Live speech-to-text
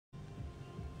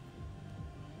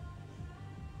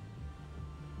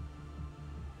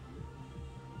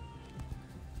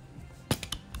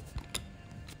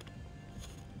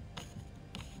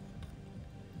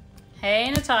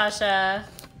Hey, Natasha.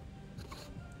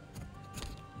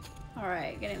 All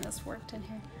right, getting this worked in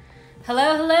here.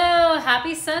 Hello, hello.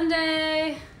 Happy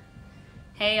Sunday.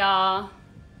 Hey, y'all.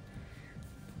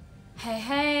 Hey,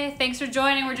 hey. Thanks for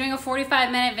joining. We're doing a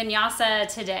 45-minute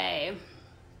vinyasa today.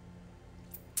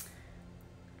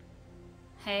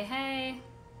 Hey, hey.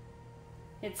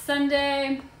 It's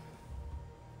Sunday.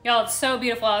 Y'all, it's so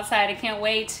beautiful outside. I can't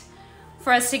wait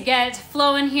for us to get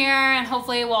flowing here, and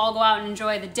hopefully we'll all go out and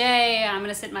enjoy the day. I'm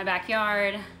gonna sit in my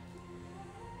backyard.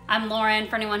 I'm Lauren,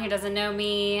 for anyone who doesn't know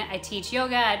me. I teach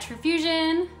yoga at True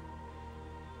Fusion.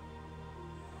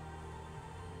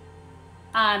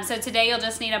 So today you'll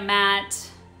just need a mat,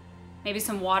 maybe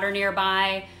some water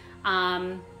nearby,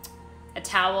 a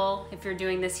towel if you're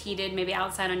doing this heated, maybe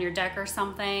outside on your deck or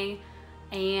something.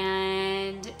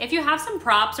 And if you have some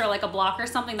props or like a block or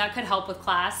something, that could help with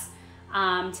class.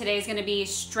 Today's gonna be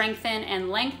strengthen and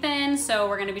lengthen. So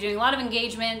we're gonna be doing a lot of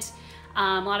engagement,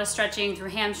 a lot of stretching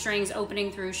through hamstrings,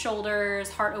 opening through shoulders,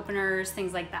 heart openers,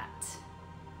 things like that.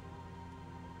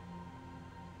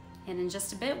 And in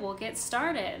just a bit, we'll get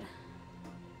started.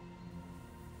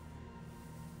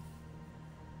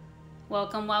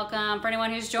 Welcome, welcome. For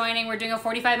anyone who's joining, we're doing a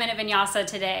 45-minute vinyasa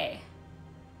today.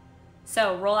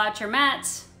 So roll out your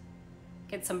mat,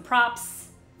 get some props.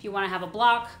 If you wanna have a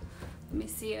block, let me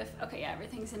see if, okay, yeah,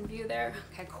 everything's in view there.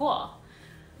 Okay, cool.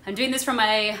 I'm doing this from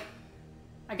I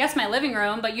guess my living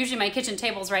room, but usually my kitchen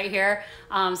table's right here.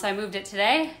 So I moved it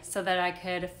today so that I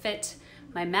could fit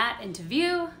my mat into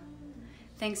view.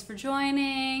 Thanks for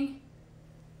joining.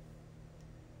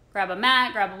 Grab a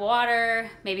mat, grab a water,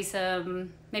 maybe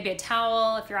a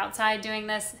towel if you're outside doing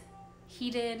this,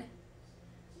 heated.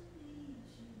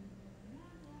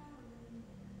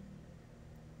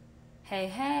 Hey,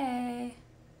 hey.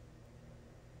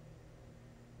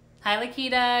 Hi,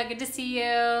 Lakita, good to see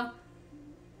you.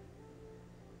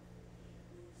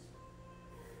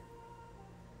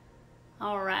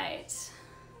 All right.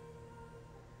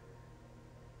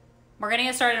 We're gonna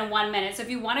get started in 1 minute. So if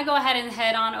you wanna go ahead and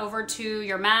head on over to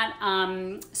your mat,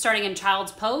 starting in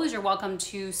child's pose, you're welcome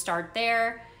to start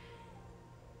there.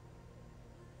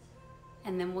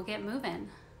 And then we'll get moving.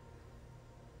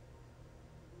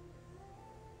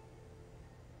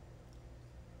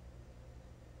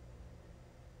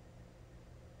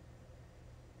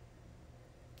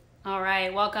 All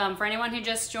right, welcome. For anyone who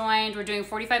just joined, we're doing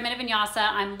 45-minute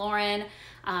vinyasa. I'm Lauren,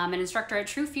 an instructor at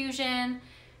True Fusion.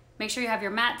 Make sure you have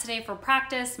your mat today for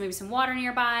practice, maybe some water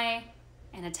nearby,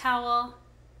 and a towel.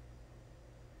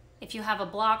 If you have a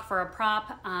block for a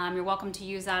prop, you're welcome to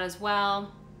use that as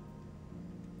well.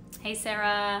 Hey,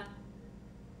 Sarah.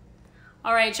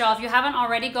 All right, y'all, if you haven't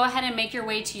already, go ahead and make your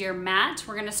way to your mat.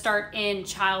 We're gonna start in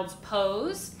child's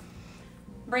pose.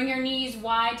 Bring your knees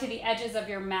wide to the edges of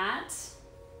your mat.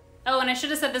 Oh, and I should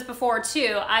have said this before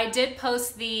too. I did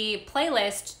post the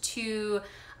playlist to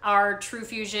our True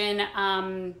Fusion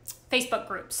Facebook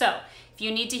group. So if you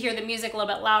need to hear the music a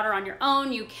little bit louder on your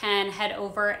own, you can head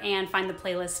over and find the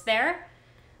playlist there.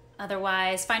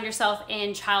 Otherwise, find yourself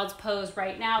in child's pose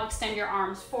right now. Extend your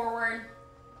arms forward.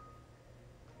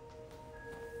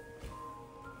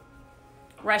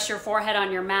 Rest your forehead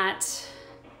on your mat.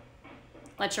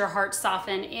 Let your heart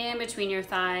soften in between your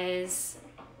thighs.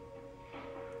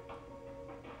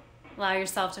 Allow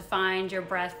yourself to find your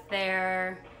breath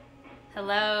there.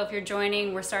 Hello, if you're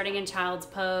joining, we're starting in child's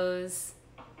pose.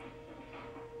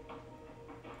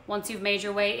 Once you've made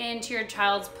your way into your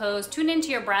child's pose, tune into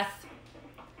your breath.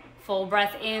 Full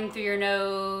breath in through your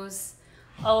nose.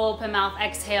 Open mouth,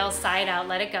 exhale, side out,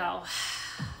 let it go.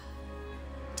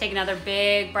 Take another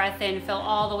big breath in, fill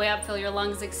all the way up, feel your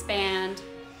lungs expand.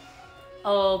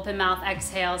 Open mouth,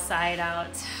 exhale, side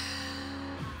out.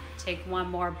 Take one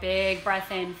more big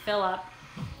breath in, fill up,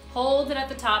 hold it at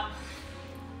the top,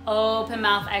 open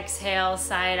mouth, exhale,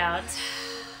 side out.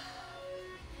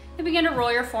 And begin to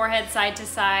roll your forehead side to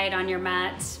side on your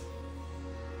mat,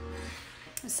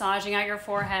 massaging out your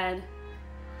forehead.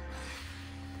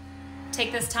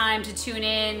 Take this time to tune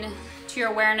in to your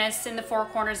awareness in the four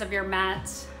corners of your mat.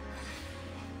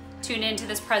 Tune into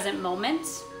this present moment.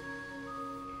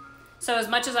 So as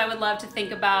much as I would love to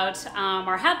think about,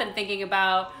 or have been thinking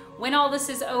about, when all this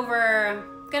is over,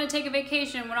 I'm gonna take a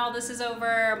vacation. When all this is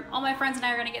over, all my friends and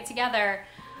I are gonna get together.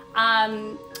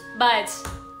 But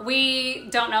we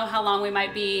don't know how long we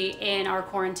might be in our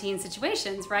quarantine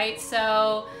situations, right?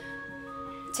 So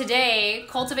today,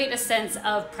 cultivate a sense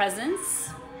of presence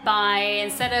by,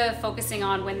 instead of focusing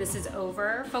on when this is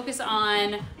over, focus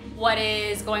on what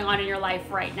is going on in your life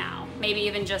right now. Maybe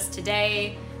even just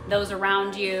today, those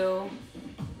around you.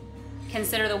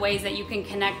 Consider the ways that you can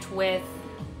connect with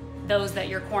those that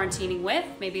you're quarantining with,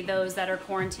 maybe those that are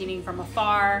quarantining from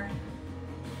afar.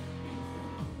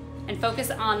 And focus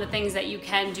on the things that you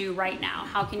can do right now.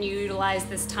 How can you utilize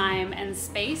this time and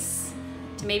space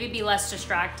to maybe be less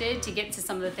distracted, to get to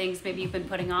some of the things maybe you've been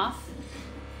putting off?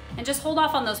 And just hold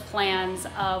off on those plans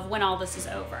of when all this is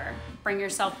over. Bring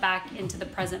yourself back into the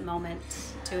present moment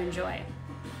to enjoy.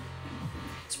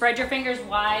 Spread your fingers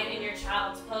wide in your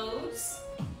child's pose.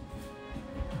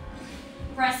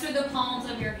 Press through the palms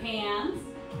of your hands.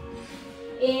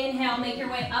 Inhale, make your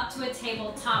way up to a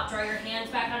tabletop. Draw your hands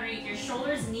back underneath your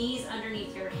shoulders, knees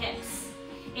underneath your hips.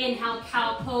 Inhale,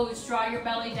 cow pose. Draw your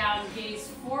belly down, gaze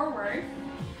forward.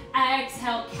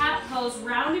 Exhale, cat pose.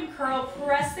 Round and curl.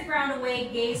 Press the ground away,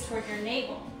 gaze toward your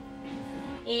navel.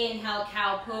 Inhale,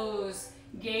 cow pose.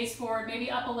 Gaze forward, maybe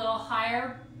up a little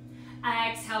higher.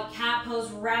 Exhale, cat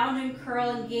pose. Round and curl.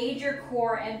 Engage your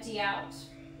core, empty out.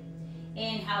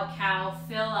 Inhale, cow.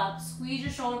 Fill up. Squeeze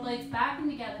your shoulder blades back and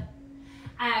together.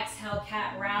 Exhale,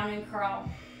 cat, round and curl.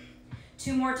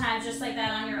 2 more times, just like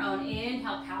that on your own.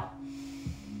 Inhale, cow.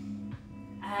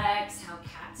 Exhale,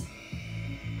 cat.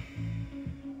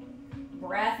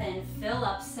 Breath in, fill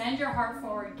up, send your heart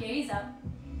forward, gaze up.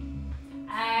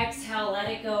 Exhale, let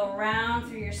it go round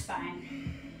through your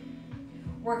spine.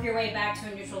 Work your way back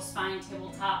to a neutral spine,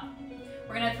 tabletop.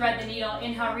 We're gonna thread the needle.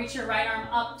 Inhale, reach your right arm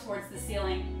up towards the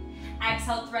ceiling.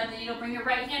 Exhale, thread the needle, bring your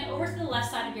right hand over to the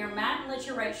left side of your mat and let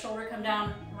your right shoulder come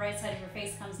down, right side of your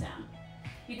face comes down.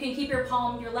 You can keep your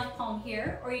left palm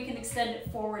here, or you can extend it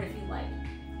forward if you'd like.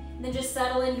 And then just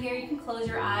settle in here. You can close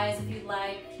your eyes if you'd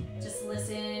like. Just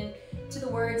listen to the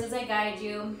words as I guide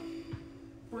you.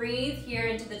 Breathe here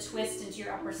into the twist into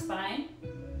your upper spine.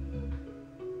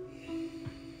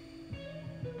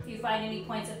 If you find any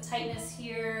points of tightness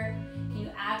here, can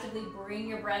you actively bring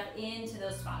your breath into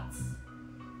those spots?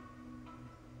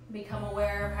 Become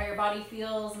aware of how your body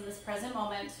feels in this present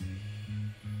moment.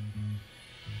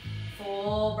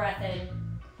 Full breath in.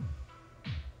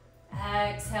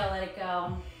 Exhale, let it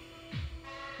go.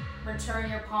 Return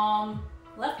your palm,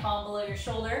 left palm below your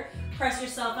shoulder. Press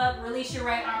yourself up, release your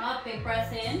right arm up, big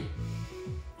breath in.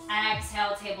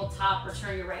 Exhale, tabletop,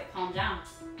 return your right palm down.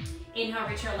 Inhale,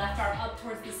 reach your left arm up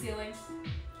towards the ceiling.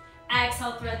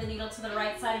 Exhale, thread the needle to the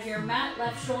right side of your mat.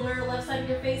 Left shoulder, left side of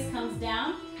your face comes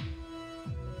down.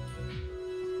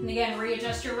 And again,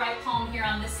 readjust your right palm here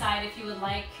on this side if you would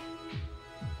like.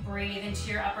 Breathe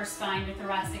into your upper spine, your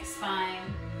thoracic spine.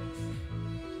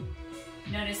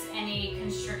 Notice any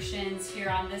constrictions here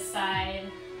on this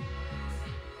side.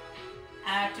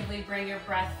 Actively bring your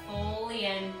breath fully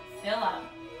in, fill up.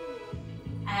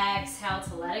 Exhale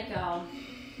to let it go.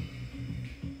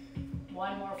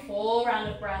 1 more full round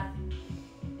of breath.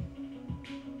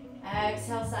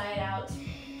 Exhale, side out.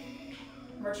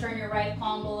 Return your right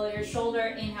palm below your shoulder.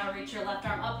 Inhale, reach your left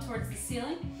arm up towards the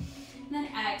ceiling. And then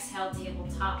exhale,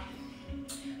 tabletop.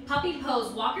 Puppy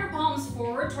pose. Walk your palms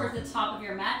forward towards the top of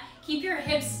your mat. Keep your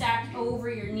hips stacked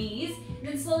over your knees.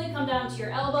 Then slowly come down to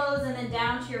your elbows and then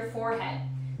down to your forehead.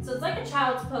 So it's like a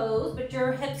child's pose, but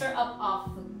your hips are up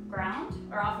off the ground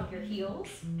or off of your heels.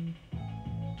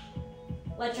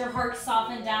 Let your heart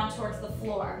soften down towards the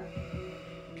floor.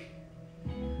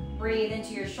 Breathe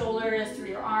into your shoulders, through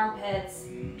your armpits.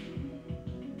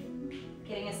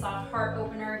 Getting a soft heart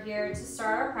opener here to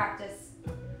start our practice.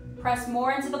 Press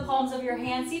more into the palms of your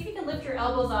hands. See if you can lift your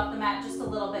elbows off the mat just a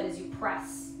little bit as you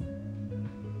press.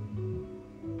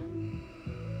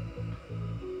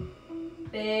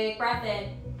 Big breath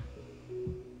in.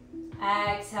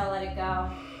 Exhale, let it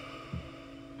go.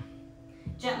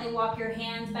 Gently walk your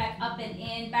hands back up and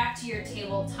in, back to your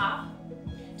tabletop.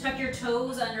 Tuck your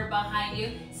toes under behind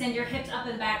you. Send your hips up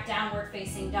and back, downward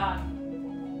facing dog.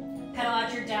 Pedal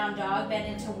out your down dog,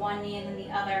 bend into one knee and then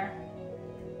the other.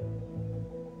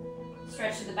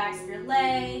 Stretch to the backs of your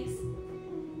legs.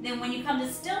 Then when you come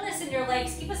to stillness in your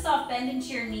legs, keep a soft bend into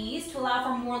your knees to allow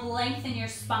for more length in your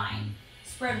spine.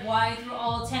 Spread wide through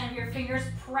all 10 of your fingers.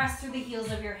 Press through the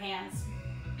heels of your hands.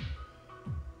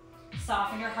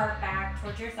 Soften your heart back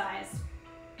towards your thighs.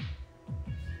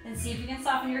 Then see if you can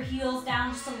soften your heels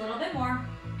down just a little bit more.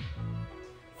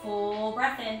 Full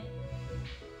breath in.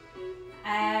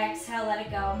 Exhale, let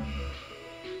it go.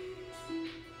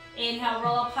 Inhale,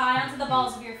 roll up high onto the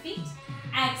balls of your feet.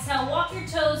 Exhale, walk your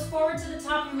toes forward to the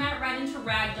top of your mat, right into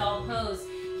ragdoll pose.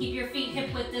 Keep your feet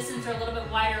hip width distance or a little bit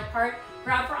wider apart.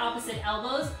 Grab for opposite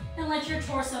elbows and let your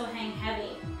torso hang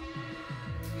heavy.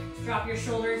 Drop your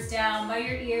shoulders down by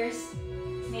your ears.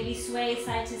 Maybe sway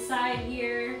side to side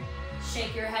here.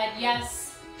 Shake your head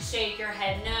yes, shake your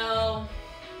head no.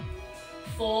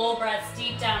 Full breaths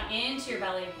deep down into your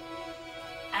belly.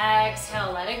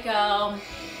 Exhale, let it go.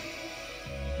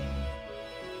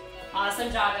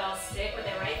 Awesome job, y'all. Stick with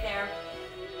it right there.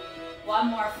 One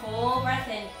more full breath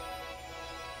in.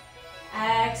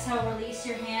 Exhale, release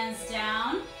your hands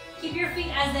down. Keep your feet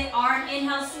as they are, and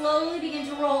inhale, slowly begin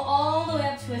to roll all the way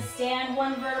up to a stand,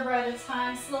 one vertebra at a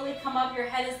time. Slowly come up, your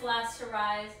head is last to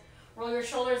rise. Roll your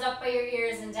shoulders up by your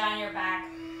ears and down your back.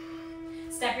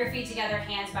 Step your feet together,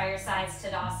 hands by your sides,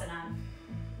 Tadasana.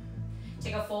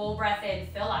 Take a full breath in,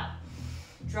 fill up.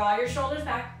 Draw your shoulders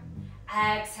back.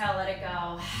 Exhale, let it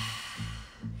go.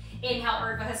 Inhale,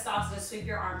 Urdhva Hastasana, sweep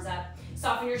your arms up.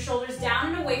 Soften your shoulders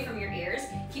down and away from your ears.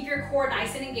 Keep your core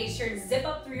nice and engaged here, and zip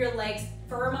up through your legs,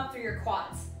 firm up through your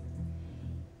quads.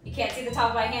 You can't see the top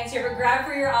of my hands here, but grab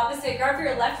for your opposite, grab for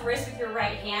your left wrist with your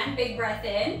right hand. Big breath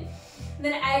in. And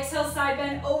then exhale, side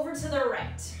bend over to the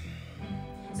right.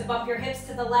 So bump your hips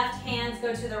to the left, hands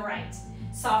go to the right.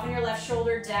 Soften your left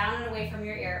shoulder down and away from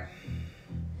your ear.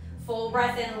 Full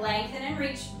breath in, lengthen and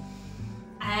reach.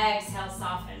 Exhale,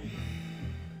 soften.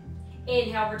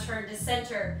 Inhale, return to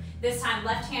center. This time,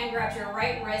 left hand grabs your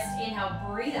right wrist. Inhale,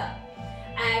 breathe up.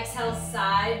 Exhale,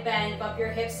 side bend. Bump your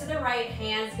hips to the right,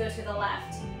 hands go to the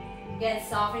left. Again,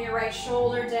 soften your right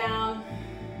shoulder down.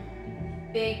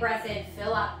 Big breath in,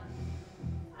 fill up.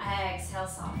 Exhale,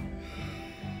 soften.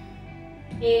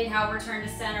 Inhale, return to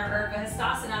center, Urdhva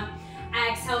Hastasana.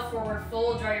 Exhale, forward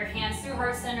fold. Draw your hands through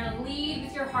heart center. Lead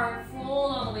with your heart,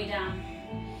 fold all the way down.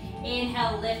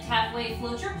 Inhale, lift halfway,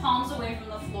 float your palms away from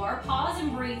the floor. Pause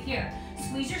and breathe here.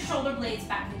 Squeeze your shoulder blades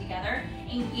back and together.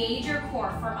 Engage your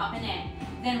core, firm up and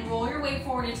in. Then roll your weight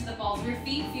forward into the balls of your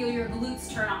feet. Feel your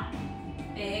glutes turn on.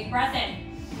 Big breath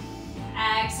in.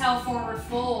 Exhale, forward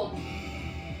fold.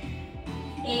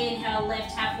 Inhale,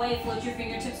 lift halfway, float your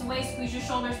fingertips away, squeeze your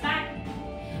shoulders back.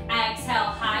 Exhale,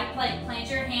 high plank.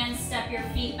 Plant your hands, step your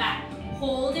feet back.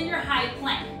 Hold in your high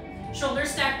plank.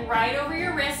 Shoulders stack right over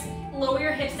your wrists. Lower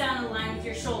your hips down in line with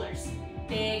your shoulders.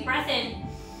 Big breath in.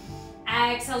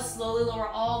 Exhale, slowly lower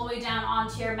all the way down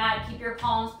onto your mat. Keep your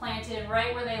palms planted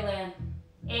right where they land.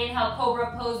 Inhale,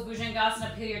 Cobra Pose,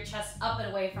 Bhujangasana. Peel your chest up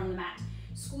and away from the mat.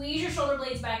 Squeeze your shoulder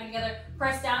blades back together.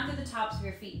 Press down through the tops of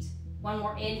your feet. One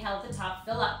more inhale at the top,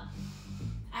 fill up.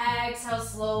 Exhale,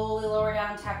 slowly lower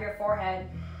down, tap your forehead.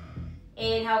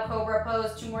 Inhale, Cobra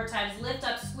Pose, 2 more times. Lift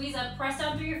up, squeeze up, press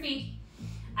down through your feet.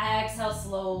 Exhale,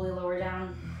 slowly lower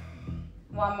down.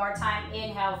 One more time,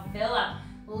 inhale, fill up.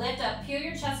 Lift up, peel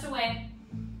your chest away.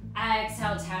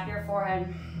 Exhale, tap your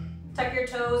forehead. Tuck your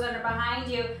toes under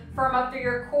behind you. Firm up through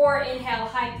your core. Inhale,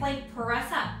 high plank, press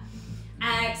up.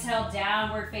 Exhale,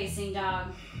 downward facing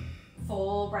dog.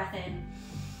 Full breath in.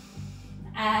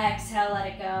 Exhale, let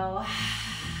it go.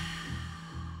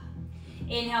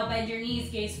 Inhale, bend your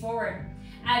knees, gaze forward.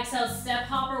 Exhale, step,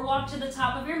 hop, or walk to the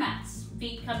top of your mats.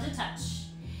 Feet come to touch.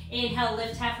 Inhale,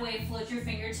 lift halfway, float your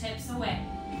fingertips away.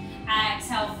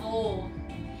 Exhale, fold.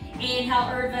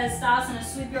 Inhale, Urdhva Hastasana.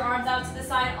 Sweep your arms out to the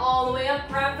side, all the way up.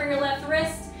 Grab for your left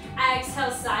wrist. Exhale,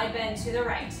 side bend to the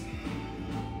right.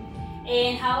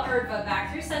 Inhale, Urdhva,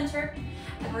 back through center.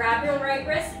 Grab your right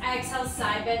wrist. Exhale,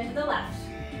 side bend to the left.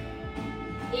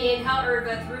 Inhale,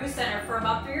 Urdhva through center. Firm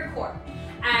up through your core.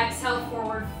 Exhale,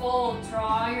 forward fold.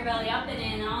 Draw your belly up and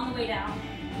in on the way down.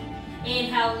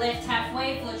 Inhale, lift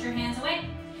halfway. Float your hands away.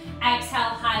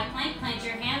 Exhale, high plank. Plant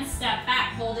your hands. Step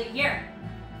back. Hold it here.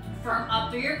 Firm up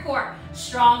through your core.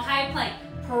 Strong high plank.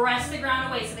 Press the ground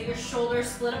away so that your shoulders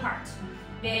split apart.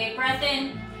 Big breath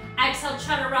in. Exhale,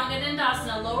 Chaturanga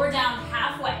Dandasana. Lower down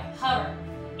halfway. Hover.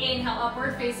 Inhale,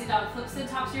 upward facing dog. Flips to the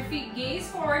tops of your feet. Gaze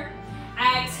forward.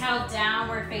 Exhale,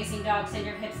 downward facing dog. Send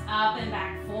your hips up and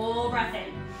back. Full breath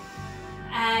in.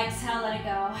 Exhale, let it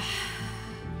go.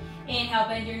 Inhale,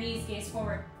 bend your knees. Gaze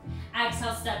forward.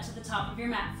 Exhale, step to the top of your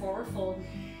mat. Forward fold.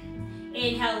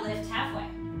 Inhale, lift halfway.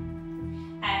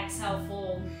 Exhale,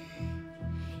 fold.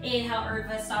 Inhale,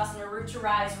 Urdhva Hastasana, root to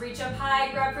rise. Reach up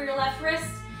high, grab for your left wrist.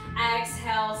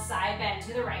 Exhale, side bend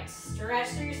to the right. Stretch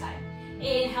through your side.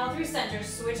 Inhale through center,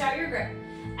 switch out your grip.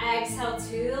 Exhale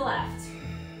to the left.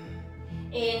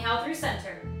 Inhale through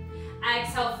center.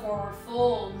 Exhale, forward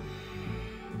fold.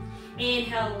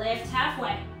 Inhale, lift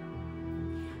halfway.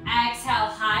 Exhale,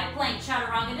 high plank,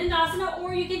 Chaturanga Dandasana,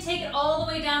 or you can take it all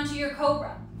the way down to your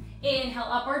Cobra. Inhale,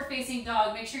 upward facing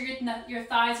dog. Make sure your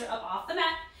thighs are up off the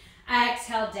mat.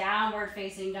 Exhale, downward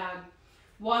facing dog.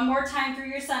 One more time through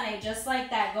your sun A, just like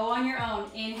that. Go on your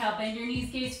own. Inhale, bend your knees,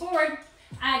 gaze forward.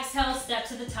 Exhale, step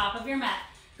to the top of your mat.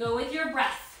 Go with your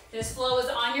breath. This flow is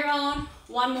on your own.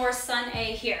 One more sun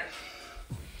A here.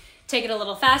 Take it a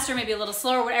little faster, maybe a little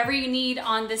slower, whatever you need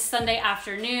on this Sunday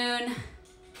afternoon.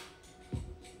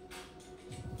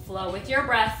 Flow with your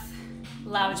breath.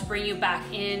 Allow it to bring you back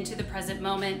into the present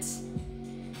moment.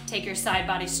 Take your side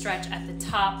body stretch at the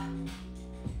top.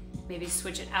 Maybe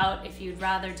switch it out if you'd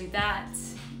rather do that.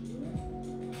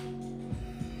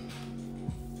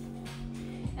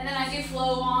 And then as you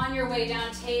flow on your way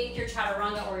down, take your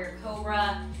chaturanga or your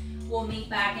cobra. We'll meet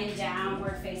back in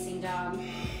downward facing dog.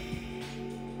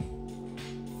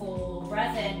 Full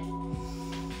breath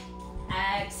in.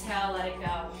 Exhale, let it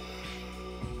go.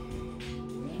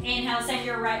 Inhale, send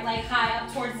your right leg high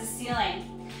up towards the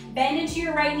ceiling. Bend into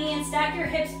your right knee and stack your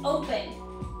hips open.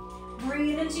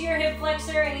 Breathe into your hip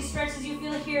flexor. Any stretches you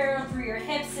feel here through your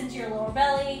hips into your lower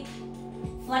belly.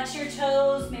 Flex your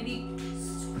toes, maybe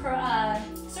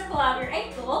circle out your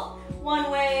ankle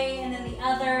one way and then the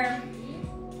other.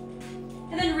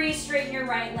 And then re-straighten your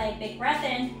right leg, big breath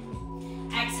in.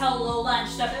 Exhale, low lunge,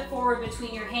 step it forward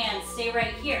between your hands. Stay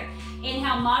right here.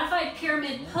 Inhale, modified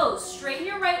pyramid pose. Straighten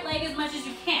your right leg as much as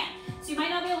you can. So you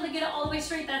might not be able to get it all the way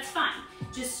straight, that's fine.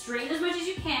 Just straighten as much as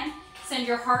you can. Send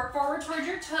your heart forward towards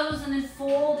your toes and then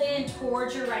fold in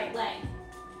towards your right leg.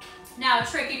 Now a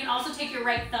trick, you can also take your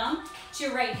right thumb to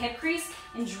your right hip crease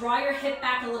and draw your hip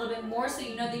back a little bit more so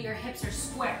you know that your hips are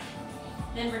square.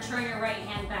 Then return your right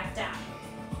hand back down.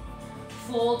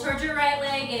 Fold towards your right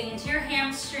leg, getting into your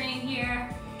hamstring here.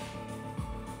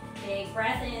 Big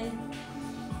breath in.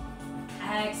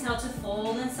 Exhale to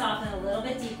fold and soften a little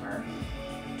bit deeper.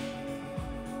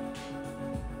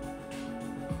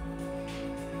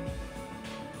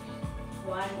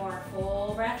 One more,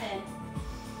 full breath in.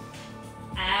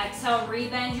 Exhale,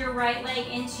 rebend your right leg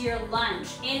into your lunge.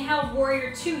 Inhale,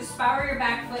 warrior two, spiral your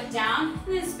back foot down,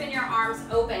 and then spin your arms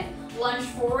open. Lunge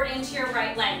forward into your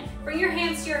right leg. Bring your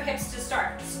hands to your hips to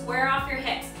start. Square off your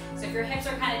hips. So if your hips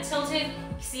are kind of tilted,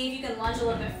 see if you can lunge a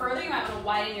little bit further. You might want to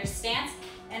widen your stance,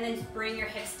 and then bring your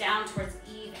hips down towards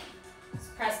even.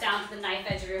 Just press down to the knife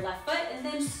edge of your left foot, and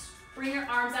then bring your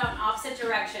arms out in opposite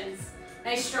directions.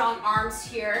 Nice strong arms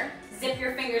here. Zip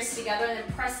your fingers together and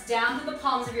then press down to the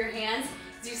palms of your hands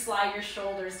as you slide your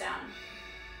shoulders down.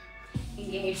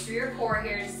 Engage through your core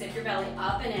here. Zip your belly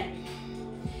up and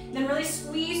in. Then really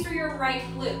squeeze through your right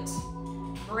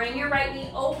glute. Bring your right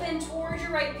knee open towards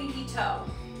your right pinky toe.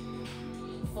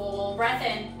 Full breath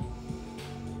in.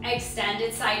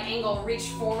 Extended side angle. Reach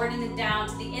forward and then down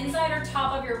to the inside or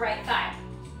top of your right thigh.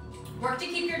 Work to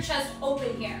keep your chest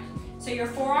open here. So your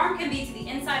forearm can be to the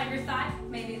inside of your thigh,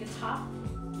 maybe the top.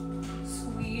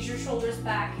 Squeeze your shoulders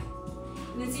back.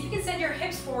 And then see if you can send your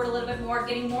hips forward a little bit more,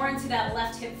 getting more into that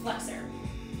left hip flexor.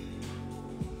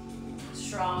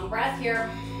 Strong breath here.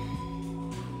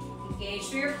 Engage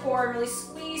through your core and really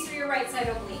squeeze through your right side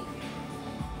oblique.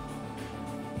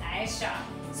 Nice job.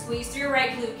 Squeeze through your right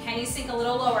glute. Can you sink a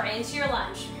little lower into your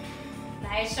lunge?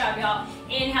 Nice job, y'all.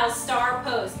 Inhale, star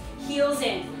pose. Heels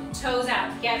in, toes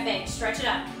out. Get big, stretch it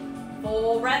up.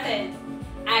 Full breath in.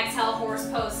 Exhale, horse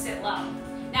pose, sit low.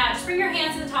 Now just bring your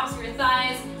hands to the tops of your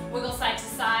thighs. Wiggle side to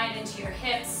side into your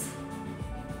hips.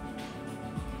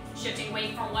 Shifting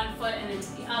weight from one foot and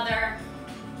into the other.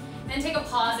 Then take a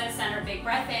pause at center, big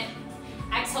breath in.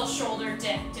 Exhale, shoulder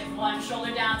dip. Dip one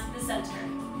shoulder down to the center.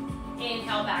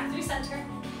 Inhale, back through center.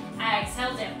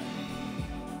 Exhale, dip.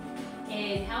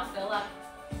 Inhale, fill up.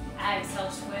 Exhale,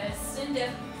 twist and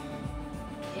dip.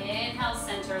 Inhale,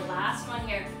 center. Last one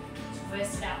here.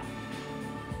 Twist it out.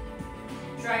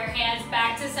 Draw your hands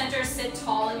back to center. Sit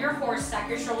tall in your horse. Stack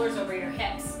your shoulders over your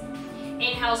hips.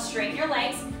 Inhale, straighten your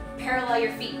legs. Parallel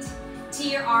your feet.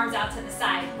 Tee your arms out to the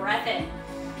side. Breath in.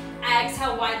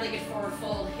 Exhale, wide-legged forward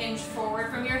fold. Hinge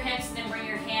forward from your hips. Then bring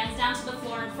your hands down to the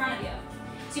floor in front of you.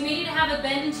 So you may need to have a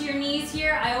bend into your knees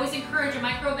here. I always encourage a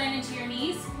micro bend into your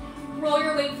knees. Roll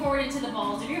your weight forward into the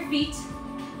balls of your feet.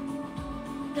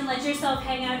 Then let yourself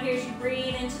hang out here as you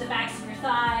breathe into the backs of your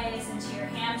thighs, into your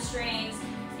hamstrings,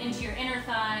 into your inner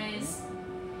thighs.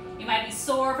 You might be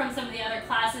sore from some of the other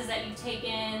classes that you've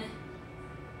taken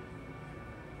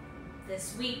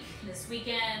this week, this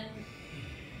weekend.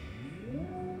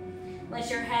 Let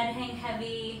your head hang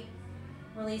heavy.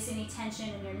 Release any tension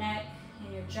in your neck,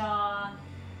 in your jaw.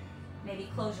 Maybe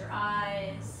close your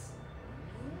eyes.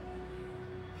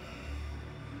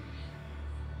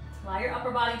 Allow your upper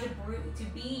body to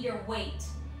be your weight,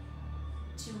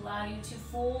 to allow you to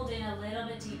fold in a little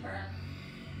bit deeper.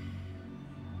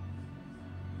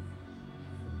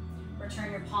 Return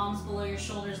your palms below your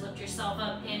shoulders, lift yourself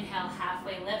up. Inhale,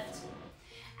 halfway lift.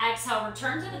 Exhale,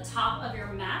 return to the top of your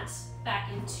mat,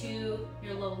 back into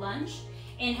your low lunge.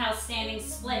 Inhale, standing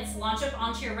splits. Launch up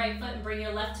onto your right foot and bring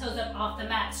your left toes up off the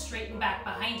mat, straighten back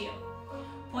behind you.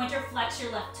 Point or flex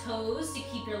your left toes to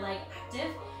keep your leg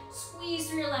active. Squeeze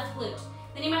through your left glute.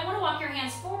 Then you might want to walk your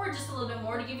hands forward just a little bit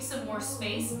more to give you some more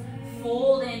space.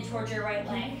 Fold in towards your right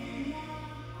leg.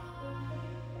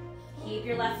 Keep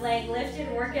your left leg lifted,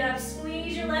 work it up,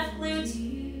 squeeze your left glute.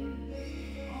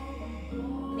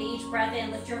 Each breath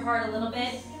in, lift your heart a little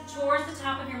bit towards the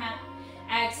top of your mat.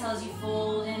 Exhale as you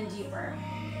fold in deeper.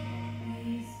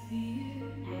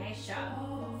 Nice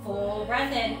job. Full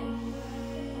breath in.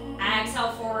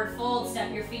 Exhale, forward fold,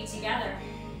 step your feet together.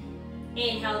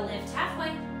 Inhale, lift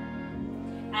halfway.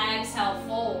 Exhale,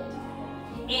 fold.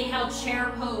 Inhale,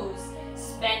 chair pose.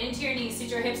 Bend into your knees, sit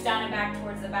your hips down and back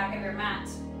towards the back of your mat.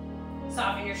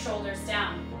 Soften your shoulders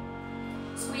down.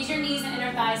 Squeeze your knees and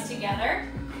inner thighs together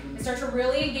and start to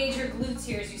really engage your glutes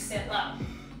here as you sit low.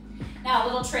 Now, a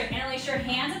little trick, interlace your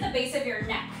hands at the base of your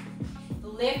neck.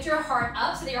 Lift your heart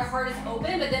up so that your heart is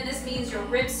open, but then this means your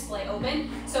ribs splay open.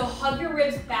 So hug your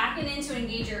ribs back and in to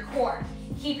engage your core.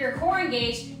 Keep your core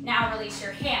engaged, now release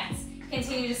your hands.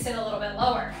 Continue to sit a little bit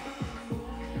lower.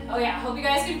 Oh yeah, hope you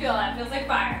guys can feel that, feels like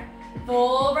fire.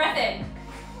 Full breath in.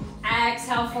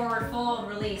 Exhale, forward fold,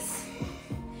 release.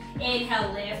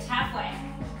 Inhale, lift halfway.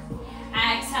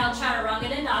 Exhale, Chaturanga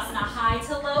Dandasana, high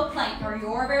to low plank or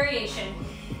your variation.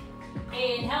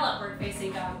 Inhale, upward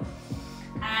facing dog.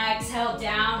 Exhale,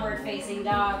 downward facing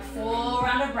dog. Full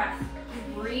round of breath.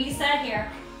 Reset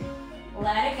here.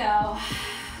 Let it go.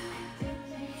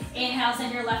 Inhale,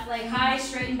 send your left leg high,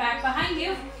 straighten back behind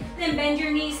you. Then bend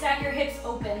your knees, stack your hips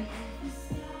open.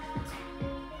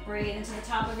 Breathe into the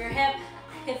top of your hip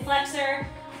flexor.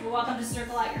 You're welcome to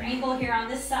circle out your ankle here on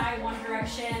this side, one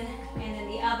direction, and then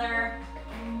the other.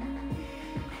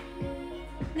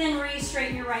 Then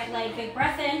re-straighten your right leg, big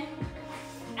breath in.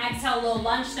 Exhale, low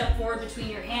lunge, step forward between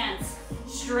your hands.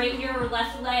 Straighten your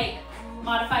left leg,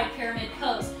 modified pyramid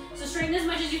pose. So straighten as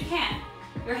much as you can.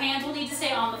 Your hands will need to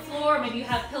stay on the floor. Maybe you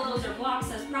have pillows or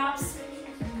blocks as props.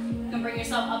 You can bring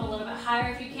yourself up a little bit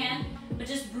higher if you can, but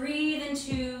just breathe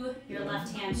into your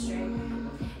left hamstring.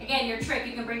 Again, your trick,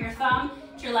 you can bring your thumb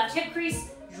to your left hip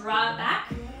crease, draw it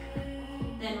back,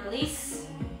 then release.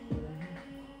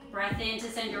 Breath in to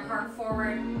send your heart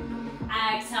forward.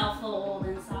 Exhale, fold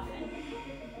and soften.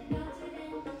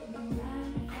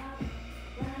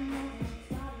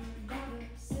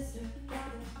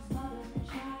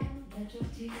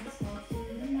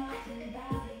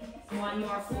 One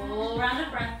more full round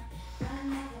of breath.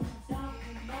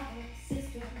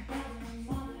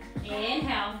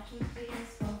 Inhale.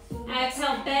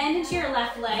 Exhale, bend into your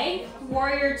left leg.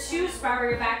 Warrior two, spiral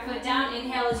your back foot down.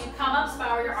 Inhale as you come up,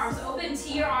 spiral your arms open,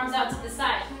 tee your arms out to the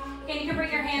side. Again, you can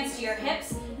bring your hands to your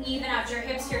hips, even out your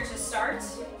hips here to start.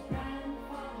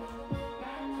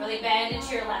 Really bend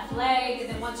into your left leg, and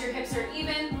then once your hips are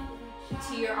even,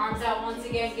 tee your arms out once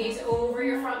again, gaze over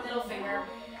your front middle finger.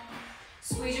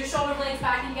 Squeeze your shoulder blades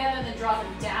back together, then draw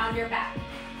them down your back.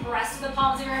 Press to the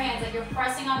palms of your hands like you're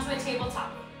pressing onto a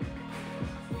tabletop.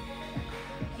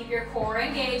 Keep your core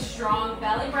engaged, strong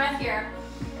belly breath here.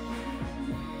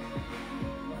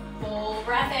 Full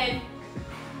breath in.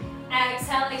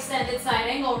 Exhale, extended side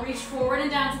angle. Reach forward and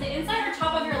down to the inside or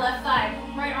top of your left thigh.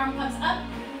 Right arm comes up.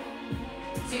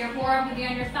 So your forearm could be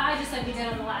on your thigh, just like we did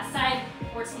on the last side,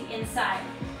 or to the inside.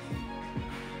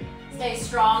 Stay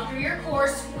strong through your core,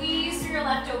 squeeze through your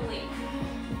left oblique.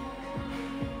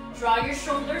 Draw your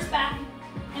shoulders back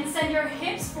and send your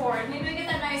hips forward. Maybe we get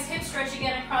that nice hip stretch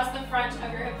again across the front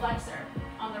of your hip flexor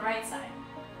on the right side.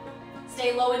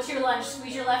 Stay low into your lunge,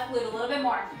 squeeze your left glute a little bit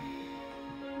more.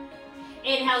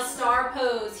 Inhale, star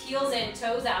pose, heels in,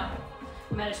 toes out.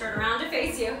 I'm gonna turn around to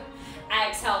face you.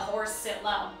 Exhale, horse, sit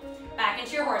low. Back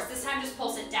into your horse. This time just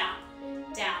pulse it down,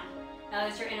 down. Now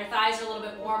that your inner thighs are a little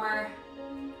bit warmer,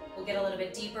 we'll get a little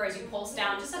bit deeper as you pulse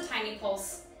down, just a tiny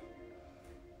pulse.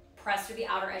 Press through the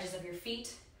outer edges of your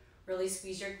feet. Really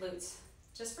squeeze your glutes.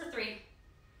 Just for 3,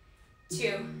 2,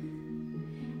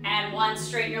 and 1.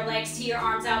 Straighten your legs, tee your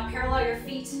arms out, parallel your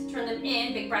feet, turn them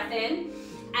in, big breath in.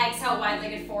 Exhale,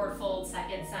 wide-legged forward fold,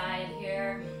 second side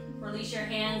here. Release your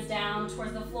hands down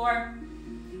towards the floor.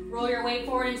 Roll your weight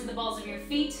forward into the balls of your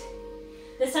feet.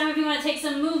 This time if you want to take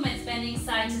some movements, bending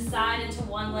side to side into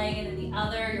one leg and then the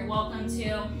other, you're welcome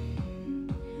to.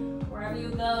 Wherever you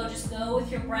go, just go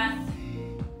with your breath.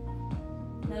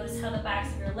 Notice how the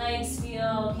backs of your legs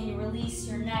feel. Can you release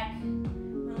your neck?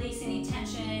 Release any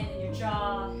tension in your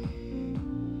jaw.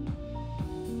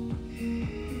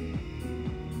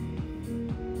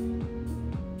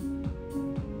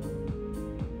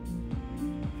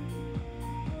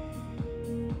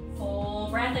 Full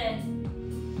breath in.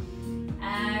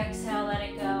 Exhale, let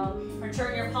it go.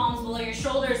 Return your palms below your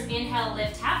shoulders. Inhale,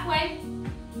 lift halfway.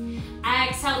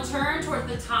 Exhale, turn towards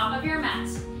the top of your mat.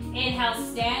 Inhale,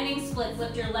 standing splits.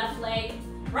 Lift your left leg,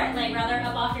 right leg rather,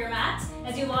 up off your mat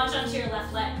as you launch onto your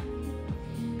left leg.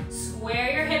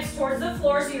 Square your hips towards the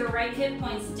floor so your right hip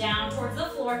points down towards the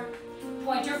floor.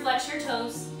 Point or flex your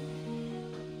toes.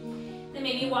 Then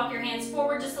Then maybe walk your hands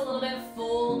forward just a little bit,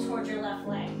 fold towards your left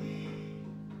leg.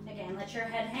 Again, let your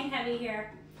head hang heavy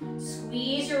here.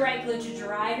 Squeeze your right glute to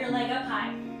drive your leg up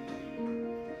high.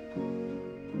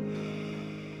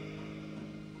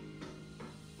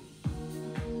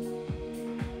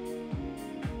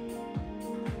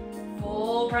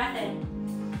 Full breath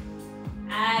in.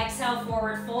 Exhale,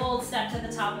 forward fold, step to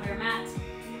the top of your mat.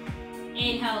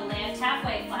 Inhale, lift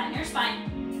halfway, flatten your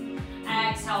spine.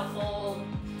 Exhale, fold.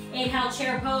 Inhale,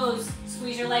 chair pose.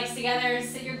 Squeeze your legs together,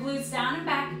 sit your glutes down and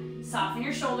back. Soften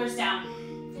your shoulders down.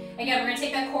 Again, we're gonna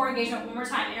take that core engagement one more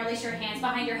time. Interlace your hands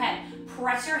behind your head.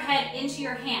 Press your head into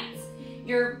your hands.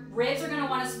 Your ribs are gonna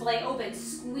wanna splay open.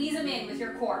 Squeeze them in with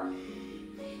your core.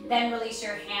 Then release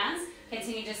your hands.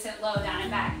 Continue to sit low, down and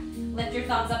back. Lift your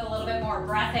thumbs up a little bit more.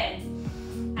 Breath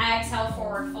in. Exhale,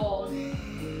 forward fold.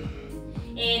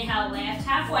 Inhale, lift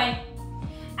halfway.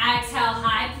 Exhale,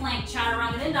 high plank,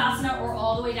 chaturanga dandasana, or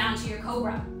all the way down to your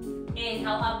cobra.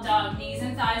 Inhale, up dog, knees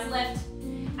and thighs lift.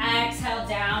 Exhale,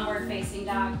 downward facing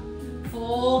dog.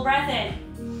 Full breath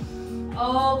in.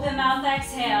 Open mouth,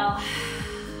 exhale.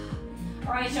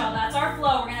 All right, y'all, that's our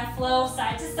flow. We're gonna flow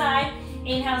side to side.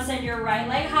 Inhale, send your right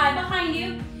leg high behind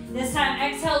you. This time,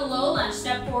 exhale, low lunge,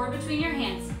 step forward between your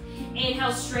hands.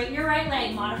 Inhale, straighten your right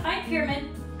leg, modified pyramid.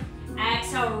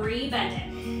 Exhale, rebend it.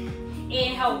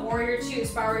 Inhale, warrior two,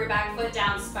 spiral your back foot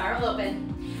down, spiral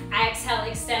open. Exhale,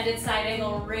 extended side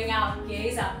angle, ring out,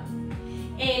 gaze up.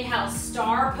 Inhale,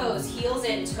 star pose, heels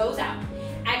in, toes out.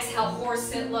 Exhale, horse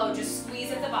sit low, just squeeze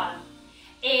at the bottom.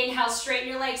 Inhale, straighten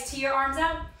your legs to your arms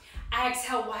out.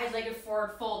 Exhale, wide-legged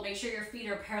forward fold. Make sure your feet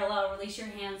are parallel, release your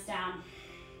hands down.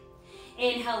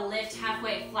 Inhale, lift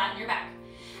halfway, flatten your back.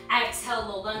 Exhale,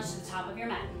 low lunge to the top of your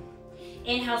mat.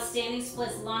 Inhale, standing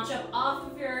splits, launch up off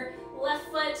of your left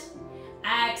foot.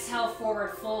 Exhale,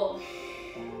 forward fold.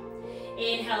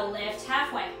 Inhale, lift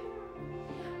halfway.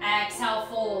 Exhale,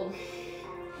 fold.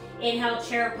 Inhale,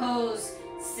 chair pose.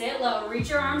 Sit low, reach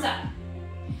your arms up.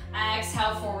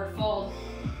 Exhale, forward fold.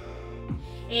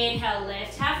 Inhale,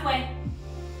 lift halfway.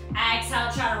 Exhale,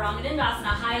 chaturanga dandasana,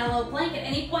 high to low plank. At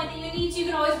any point that you need to, you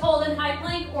can always hold in high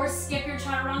plank or skip your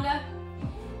chaturanga.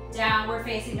 Downward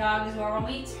facing dog is where we'll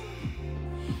meet.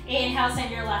 Inhale,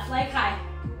 send your left leg high.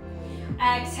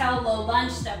 Exhale, low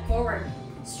lunge, step forward.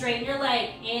 Straighten your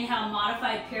leg. Inhale,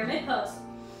 modified pyramid pose.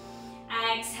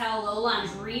 Exhale, low lunge,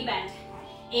 rebend.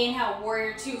 Inhale,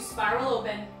 warrior two, spiral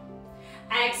open.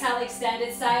 Exhale,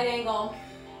 extended side angle.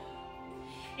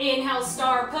 Inhale,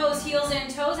 star pose, heels in,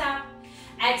 toes out.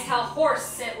 Exhale, horse,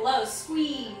 sit low,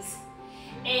 squeeze.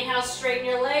 Inhale, straighten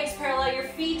your legs, parallel your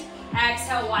feet.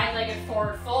 Exhale, wide-legged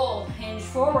forward fold, hinge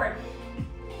forward.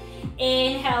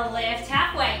 Inhale, lift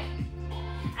halfway.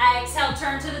 Exhale,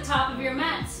 turn to the top of your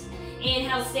mat.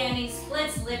 Inhale, standing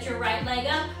splits, lift your right leg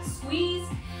up, squeeze.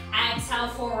 Exhale,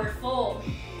 forward fold.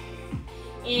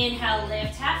 Inhale,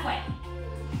 lift halfway.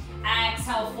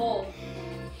 Exhale, fold.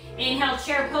 Inhale,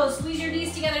 chair pose, squeeze your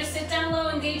knees together, sit down low,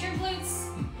 engage your glutes.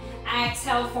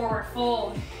 Exhale, forward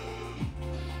fold.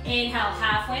 Inhale,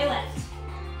 halfway lift.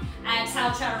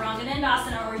 Exhale, chaturanga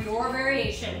dandasana, or your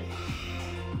variation.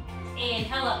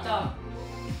 Inhale, up dog.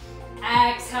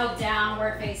 Exhale,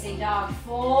 downward facing dog.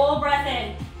 Full breath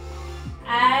in.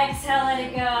 Exhale, let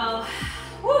it go.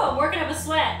 Woo, working up a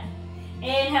sweat.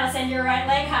 Inhale, send your right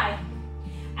leg high.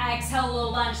 Exhale, low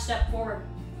lunge, step forward.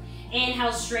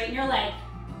 Inhale, straighten your leg.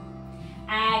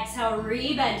 Exhale,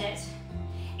 rebend it.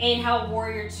 Inhale,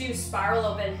 warrior two, spiral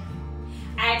open.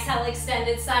 Exhale,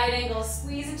 extended side angle,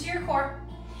 squeeze into your core.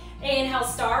 Inhale,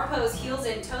 star pose, heels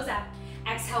in, toes out.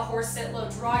 Exhale, horse sit low,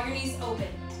 draw your knees open.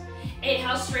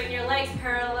 Inhale, straighten your legs,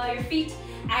 parallel your feet.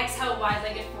 Exhale,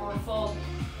 wide-legged forward fold.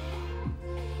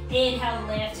 Inhale,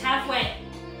 lift halfway.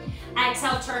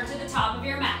 Exhale, turn to the top of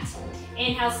your mat.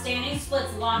 Inhale, standing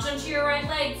splits, launch onto your right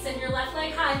leg, send your left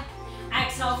leg high.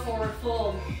 Exhale, forward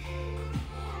fold.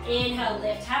 Inhale,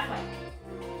 lift halfway.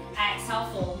 Exhale,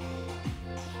 fold.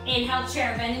 Inhale,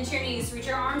 chair, bend into your knees, reach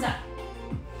your arms up.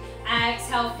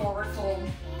 Exhale, forward fold.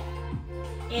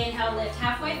 Inhale, lift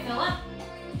halfway, fill up.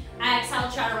 Exhale,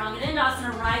 chaturanga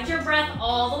dandasana, ride your breath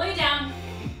all the way down.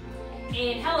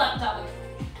 Inhale, up dog.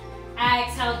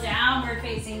 Exhale, downward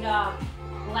facing dog.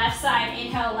 Left side,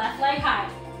 inhale, left leg high.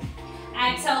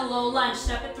 Exhale, low lunge,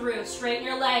 step it through, straighten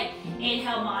your leg.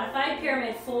 Inhale, modified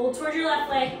pyramid, fold towards your left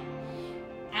leg.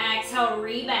 Exhale,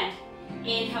 rebend.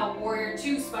 Inhale, warrior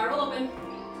two, spiral open.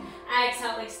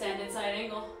 Exhale, extended side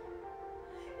angle.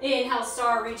 Inhale,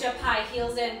 star, reach up high,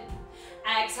 heels in.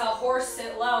 Exhale, horse,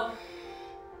 sit low.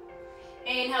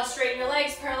 Inhale, straighten your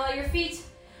legs, parallel your feet.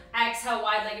 Exhale,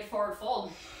 wide-legged forward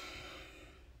fold.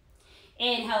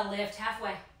 Inhale, lift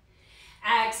halfway.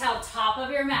 Exhale, top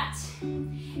of your mat.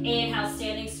 Inhale,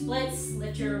 standing splits.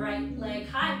 Lift your right leg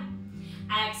high.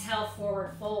 Exhale,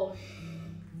 forward fold.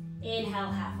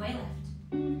 Inhale, halfway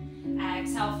lift.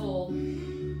 Exhale, fold.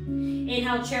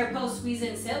 Inhale, chair pose, squeeze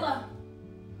in, sit low.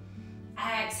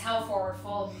 Exhale, forward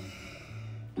fold.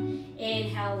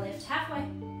 Inhale, lift halfway.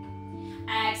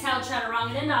 Exhale,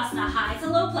 Chaturanga, high to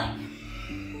low plank.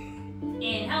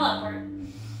 Inhale, upward.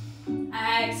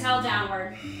 Exhale,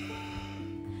 downward.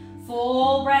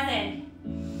 Full breath in.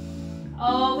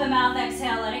 Open mouth,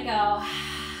 exhale, let it go.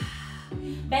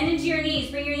 Bend into your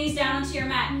knees, bring your knees down onto your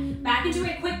mat. Back into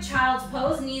a quick child's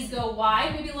pose, knees go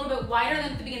wide, maybe a little bit wider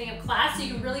than at the beginning of class, so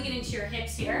you can really get into your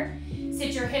hips here.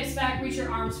 Sit your hips back, reach your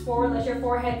arms forward, let your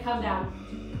forehead come down.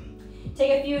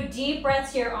 Take a few deep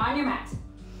breaths here on your mat.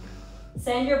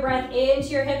 Send your breath into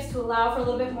your hips to allow for a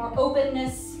little bit more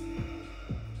openness.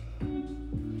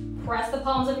 Press the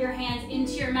palms of your hands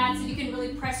into your mat so you can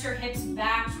really press your hips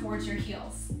back towards your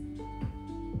heels.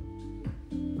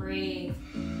 Breathe.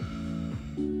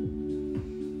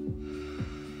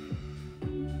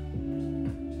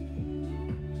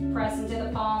 Press into the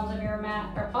palms of your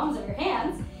mat, or palms of your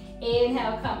hands.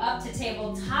 Inhale, come up to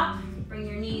tabletop. Bring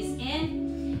your knees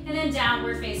in, and then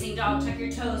downward facing dog. Tuck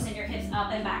your toes and your hips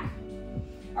up and back.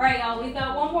 All right, y'all, we've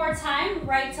got one more time,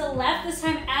 right to left, this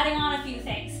time adding on a few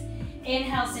things.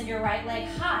 Inhale, send your right leg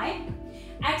high.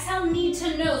 Exhale, knee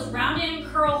to nose, round in and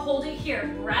curl, hold it here.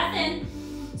 Breath in,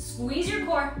 squeeze your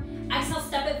core. Exhale,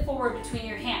 step it forward between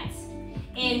your hands.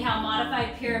 Inhale,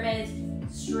 modified pyramid,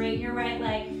 straighten your right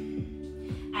leg.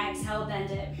 Exhale, bend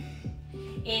it.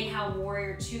 Inhale,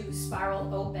 warrior two,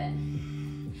 spiral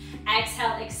open.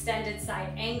 Exhale, extended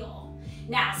side angle.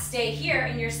 Now, stay here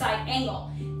in your side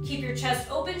angle. Keep your chest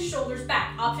open, shoulders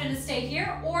back. Option to stay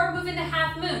here or move into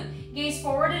half moon. Gaze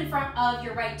forward in front of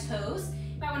your right toes.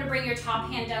 You might want to bring your top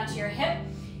hand down to your hip.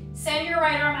 Send your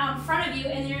right arm out in front of you,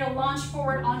 and then you're going to launch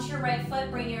forward onto your right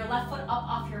foot. Bring your left foot up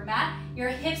off your mat. Your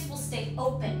hips will stay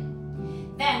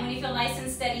open. Then, when you feel nice and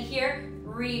steady here,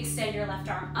 re-extend your left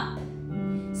arm up.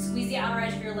 Squeeze the outer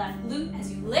edge of your left glute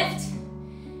as you lift.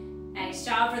 Nice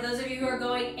job. For those of you who are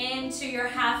going into your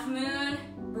half moon,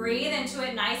 breathe into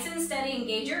it nice and steady.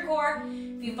 Engage your core.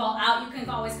 If you fall out, you can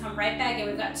always come right back in.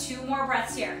 We've got 2 more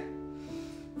breaths here.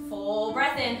 Full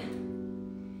breath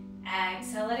in.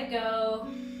 Exhale, let it go.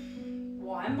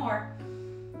 1 more.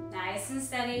 Nice and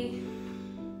steady.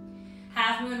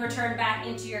 Half moon, return back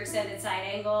into your extended side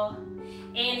angle.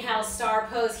 Inhale, star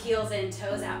pose, heels in,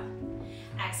 toes out.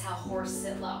 Exhale, horse,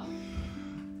 sit low.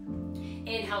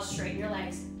 Inhale, straighten your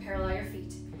legs, parallel your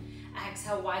feet.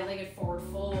 Exhale, wide-legged forward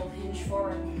fold, hinge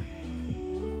forward.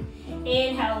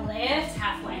 Inhale, lift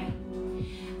halfway.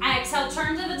 Exhale,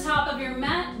 turn to the top of your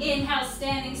mat. Inhale,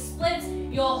 standing splits.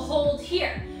 You'll hold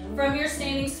here. From your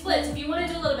standing splits, if you want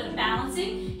to do a little bit of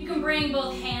balancing, you can bring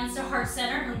both hands to heart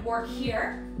center and work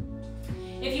here.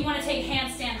 If you want to take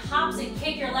handstand hops and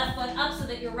kick your left foot up so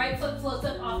that your right foot floats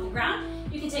up off the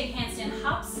ground, you can take handstand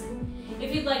hops.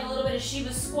 If you'd like a little bit of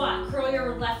Shiva squat, curl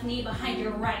your left knee behind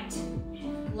your right.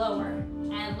 Lower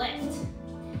and lift.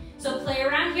 So play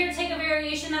around here, take a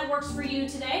variation that works for you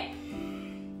today.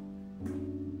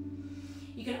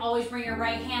 You can always bring your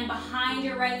right hand behind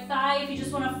your right thigh if you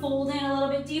just want to fold in a little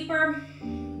bit deeper.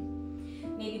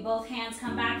 Maybe both hands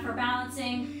come back for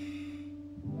balancing.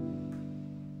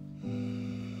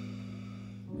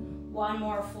 1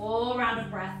 more full round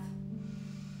of breath.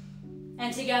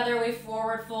 And together we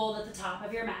forward fold at the top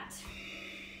of your mat.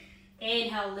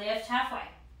 Inhale, lift halfway.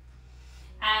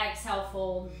 Exhale,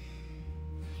 fold.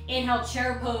 Inhale,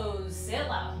 chair pose, sit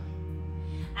low.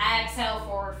 Exhale,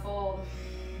 forward fold.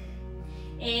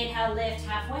 Inhale, lift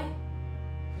halfway.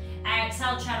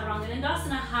 Exhale,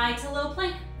 Chaturanga, high to low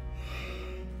plank.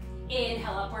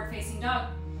 Inhale, upward facing dog.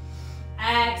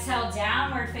 Exhale,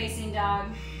 downward facing dog.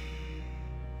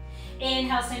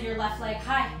 Inhale, send your left leg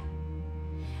high.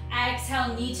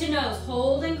 Exhale, knee to nose,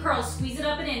 hold and curl, squeeze it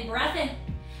up and in, breath in.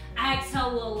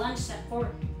 Exhale, little lunge, step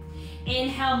forward.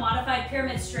 Inhale, modified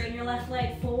pyramid, straighten your left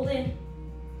leg, fold in.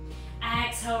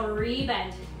 Exhale,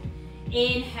 rebend.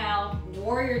 Inhale,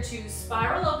 warrior two,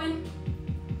 spiral open.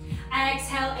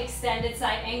 Exhale, extended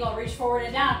side angle, reach forward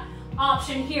and down.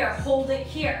 Option here, hold it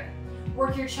here.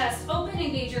 Work your chest open,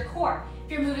 engage your core.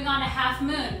 If you're moving on to half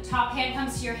moon, top hand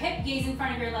comes to your hip, gaze in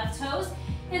front of your left toes,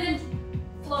 and then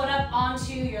float up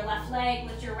onto your left leg,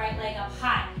 lift your right leg up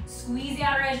high. Squeeze the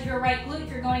outer edge of your right glute if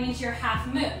you're going into your half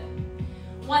moon.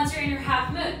 Once you're in your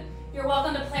half moon, you're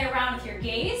welcome to play around with your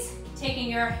gaze, taking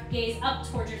your gaze up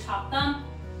towards your top thumb.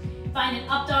 Find an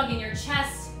up dog in your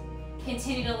chest.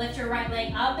 Continue to lift your right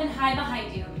leg up and high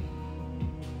behind you.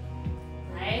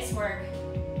 Nice work.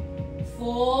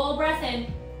 Full breath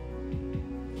in.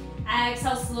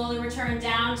 Exhale, slowly return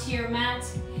down to your mat.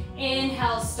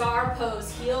 Inhale, star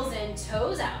pose, heels in,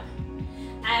 toes out.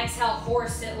 Exhale,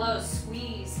 horse, sit low,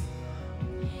 squeeze.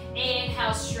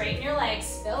 Inhale, straighten your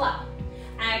legs, fill out.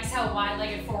 Exhale,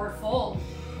 wide-legged forward fold.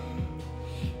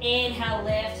 Inhale,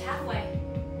 lift halfway.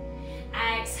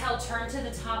 Exhale, turn to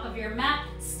the top of your mat,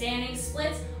 standing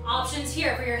splits. Options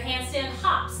here for your handstand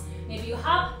hops. Maybe you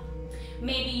hop,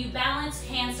 maybe you balance,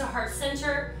 hands to heart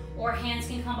center, or hands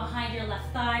can come behind your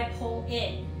left thigh, pull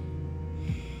in.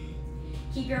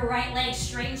 Keep your right leg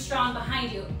straight and strong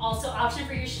behind you. Also option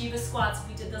for your Shiva squats if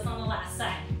we did this on the last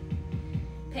side.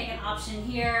 Pick an option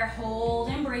here, hold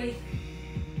and breathe.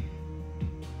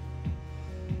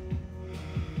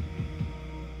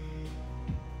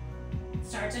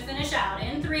 Start to finish out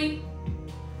in 3,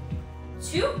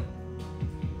 2,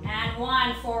 and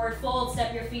 1. Forward fold,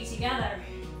 step your feet together.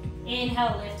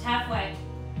 Inhale, lift halfway.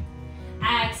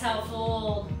 Exhale,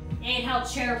 fold. Inhale,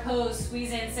 chair pose,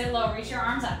 squeeze in, sit low, reach your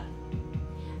arms up.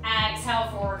 Exhale,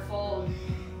 forward fold.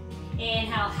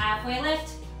 Inhale, halfway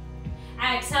lift.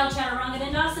 Exhale, Chaturanga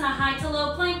Dandasana, high to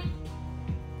low plank.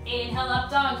 Inhale, up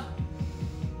dog.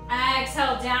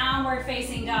 Exhale, downward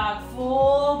facing dog.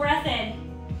 Full breath in.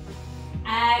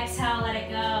 Exhale, let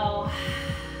it go.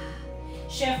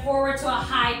 Shift forward to a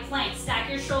high plank. Stack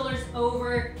your shoulders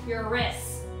over your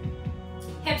wrists.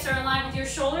 Hips are in line with your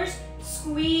shoulders.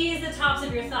 Squeeze the tops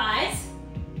of your thighs.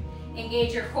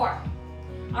 Engage your core.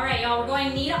 All right, y'all, we're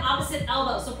going knee to opposite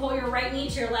elbow. So pull your right knee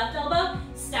to your left elbow,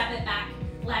 step it back.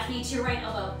 Left knee to your right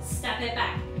elbow, step it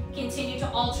back. Continue to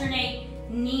alternate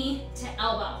knee to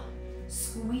elbow.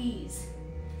 Squeeze,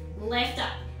 lift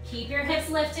up. Keep your hips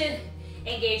lifted,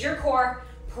 engage your core,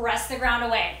 press the ground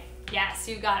away. Yes,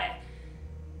 you got it.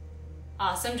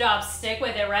 Awesome job, stick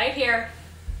with it right here.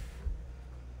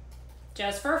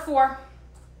 Just for 4,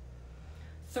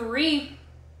 3,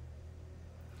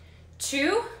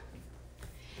 2,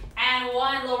 and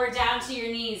 1. Lower down to your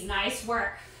knees, nice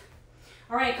work.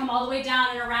 All right, come all the way down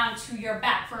and around to your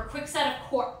back for a quick set of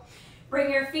core.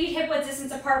 Bring your feet hip-width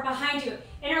distance apart behind you.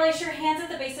 Interlace your hands at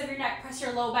the base of your neck. Press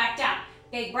your low back down.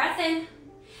 Big breath in.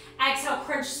 Exhale,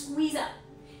 crunch, squeeze up.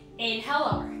 Inhale,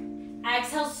 lower.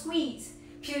 Exhale, squeeze.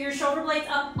 Peel your shoulder blades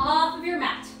up off of your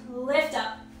mat. Lift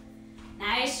up.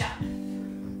 Nice job.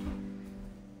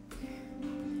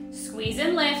 Squeeze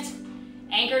and lift.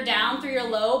 Anchor down through your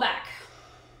low back.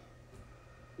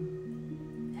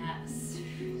 Yes.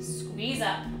 Squeeze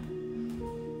up.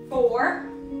 4,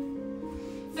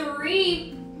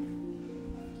 3,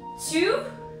 2,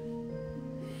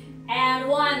 and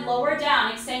 1. Lower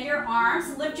down. Extend your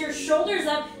arms. Lift your shoulders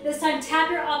up. This time tap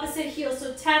your opposite heel.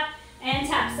 So tap and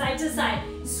tap side to side.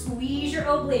 Squeeze your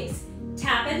obliques.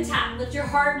 Tap and tap. Lift your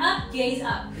heart up. Gaze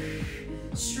up.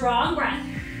 Strong breath.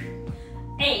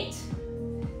 8,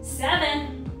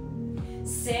 7,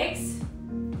 6,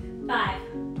 5,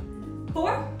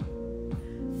 4,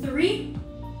 3,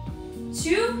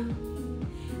 2,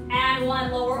 and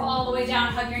 1. Lower all the way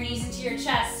down. Hug your knees into your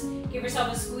chest. Give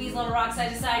yourself a squeeze, little rock side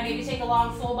to side. Maybe take a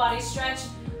long full body stretch.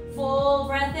 Full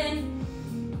breath in.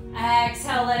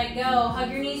 Exhale, let it go. Hug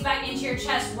your knees back into your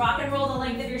chest. Rock and roll the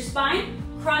length of your spine.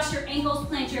 Cross your ankles,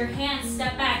 plant your hands,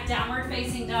 step back, downward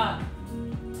facing dog.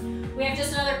 We have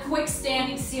just another quick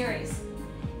standing series.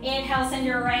 Inhale, send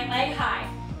your right leg high.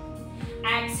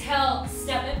 Exhale,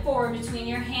 step it forward between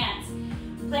your hands.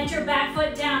 Plant your back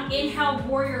foot down. Inhale,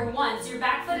 warrior 1. So your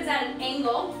back foot is at an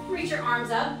angle. Reach your arms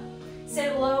up.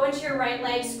 Sit low into your right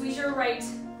leg. Squeeze your right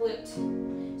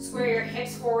glute. Square your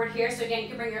hips forward here. So again, you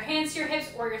can bring your hands to your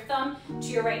hips or your thumb to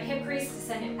your right hip crease to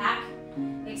send it back.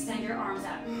 Extend your arms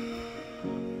out.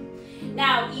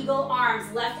 Now, eagle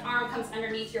arms. Left arm comes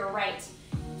underneath your right.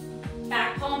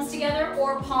 Back palms together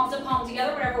or palm to palm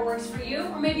together, whatever works for you.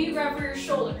 Or maybe you grab for your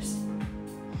shoulders.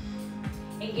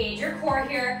 Engage your core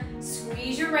here.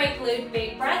 Squeeze your right glute.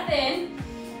 Big breath in.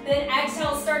 Then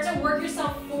exhale, start to work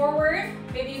yourself forward.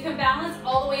 Maybe you can balance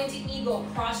all the way into eagle.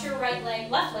 Cross your right leg,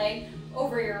 left leg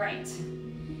over your right.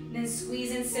 Then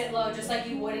squeeze and sit low just like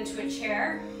you would into a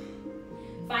chair.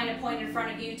 Find a point in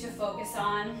front of you to focus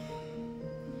on.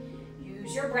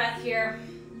 Use your breath here.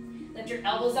 Lift your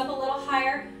elbows up a little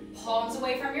higher. Palms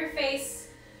away from your face.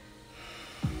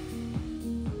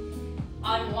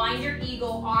 Unwind your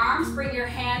eagle arms. Bring your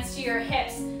hands to your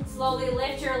hips. Slowly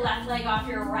lift your left leg off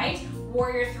your right.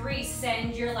 Warrior 3,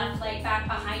 send your left leg back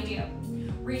behind you.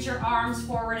 Reach your arms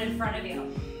forward in front of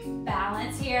you.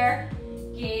 Balance here.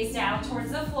 Gaze down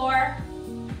towards the floor.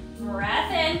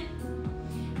 Breath in.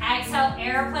 Exhale,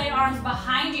 airplane arms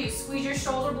behind you. Squeeze your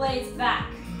shoulder blades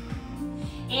back.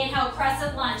 Inhale,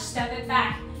 crescent lunge. Step it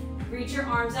back. Reach your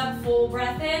arms up. Full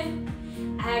breath in.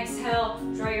 Exhale,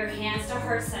 draw your hands to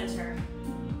heart center.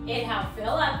 Inhale,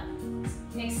 fill up.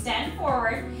 Extend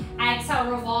forward.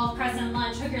 Exhale, revolve, crescent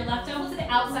lunge. Hook your left elbow to the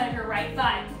outside of your right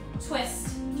thigh.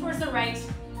 Twist towards the right.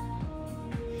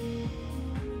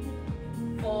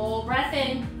 Full breath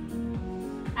in.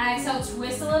 Exhale,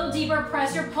 twist a little deeper.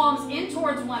 Press your palms in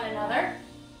towards one another.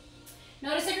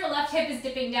 Notice if your left hip is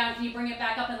dipping down, can you bring it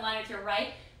back up in line with your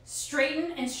right?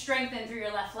 Straighten and strengthen through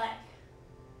your left leg.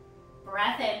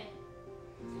 Breath in.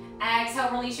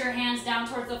 Exhale, release your hands down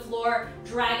towards the floor.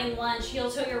 Dragon lunge.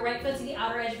 Heel toe your right foot to the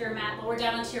outer edge of your mat. Lower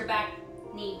down onto your back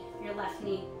knee, your left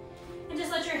knee. And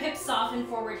just let your hips soften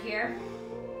forward here.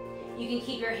 You can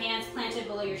keep your hands planted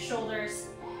below your shoulders.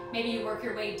 Maybe you work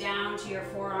your way down to your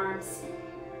forearms.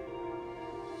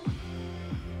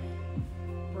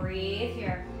 Breathe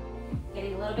here.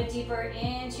 Getting a little bit deeper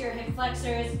into your hip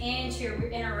flexors, into your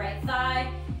inner right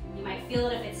thigh. You might feel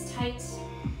it if it's tight.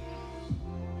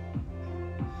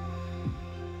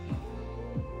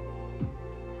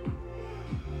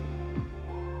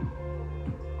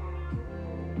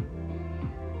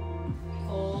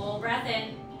 Full breath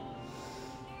in.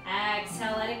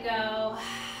 Exhale, let it go.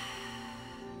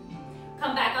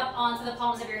 Come back up onto the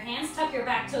palms of your hands. Tuck your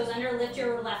back toes under, lift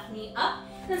your left knee up.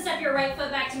 Then step your right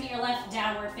foot back to meet your left,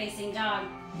 downward facing dog.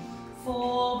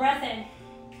 Full breath in.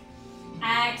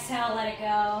 Exhale, let it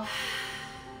go.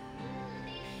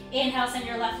 Inhale, send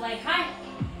your left leg high.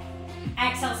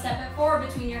 Exhale, step it forward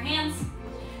between your hands.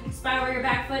 Spiral your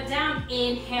back foot down.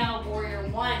 Inhale, warrior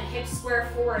one. Hips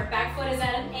square forward. Back foot is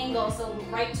at an angle, so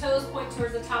right toes point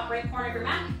towards the top right corner of your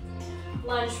mat.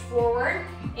 Lunge forward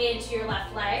into your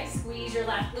left leg. Squeeze your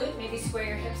left glute. Maybe square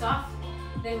your hips off.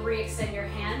 Then re-extend your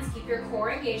hands. Keep your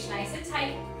core engaged nice and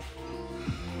tight.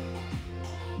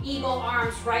 Eagle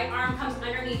arms. Right arm comes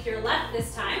underneath your left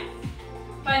this time.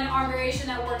 Find the arm variation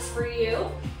that works for you.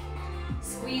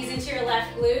 Squeeze into your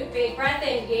left glute. Big breath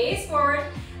in. Gaze forward.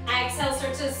 Exhale,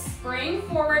 start to spring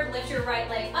forward. Lift your right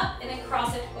leg up and then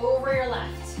cross it over your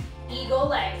left. Eagle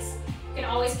legs. You can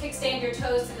always kickstand your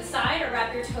toes to the side or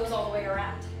wrap your toes all the way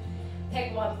around.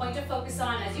 Pick one point to focus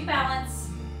on as you balance.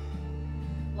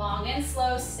 Long and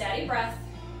slow, steady breath.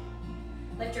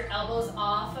 Lift your elbows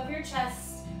off of your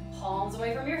chest, palms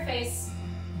away from your face.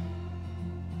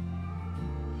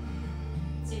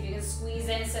 See if you can squeeze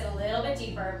in, sit a little bit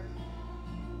deeper.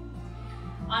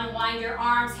 Unwind your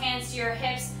arms, hands to your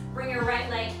hips. Bring your right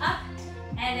leg up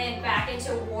and then back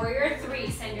into warrior three.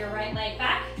 Send your right leg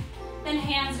back. Then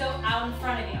hands go out in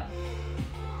front of you.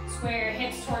 Square your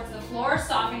hips towards the floor,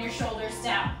 soften your shoulders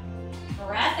down.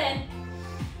 Breath in.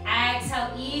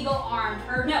 Exhale, eagle arm,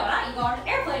 or no, not eagle arms,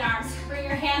 airplane arms. Bring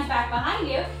your hands back behind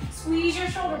you. Squeeze your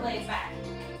shoulder blades back.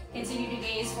 Continue to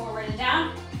gaze forward and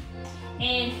down.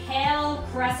 Inhale,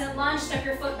 crescent lunge. Step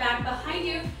your foot back behind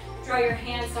you. Draw your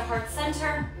hands to heart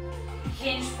center.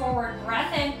 Hinge forward,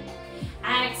 breath in.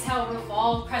 Exhale,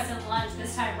 revolve, crescent lunge.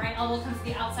 This time, right elbow comes to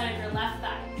the outside of your left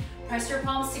thigh. Press your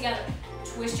palms together.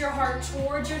 Twist your heart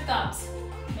towards your thumbs.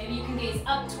 Maybe you can gaze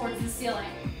up towards the ceiling.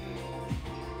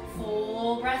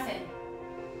 Full breath in.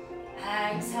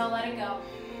 Exhale, let it go.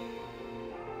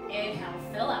 Inhale,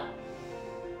 fill up.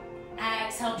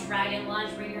 Exhale, dragon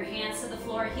lunge. Bring your hands to the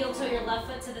floor. Heel toe your left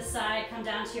foot to the side. Come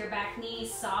down to your back knee.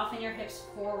 Soften your hips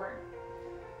forward.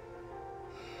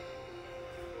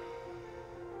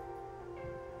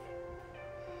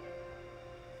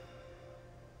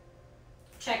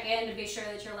 Check in to be sure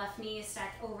that your left knee is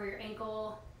stacked over your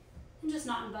ankle and just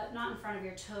not in front of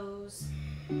your toes.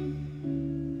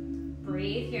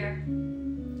 Breathe here.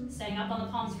 Staying up on the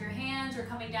palms of your hands or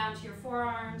coming down to your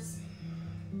forearms.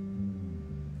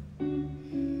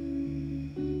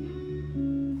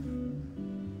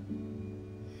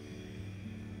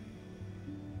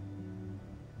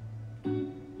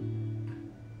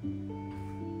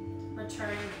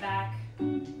 Returning back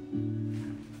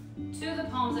to the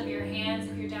palms of your hands.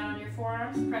 If you're down on your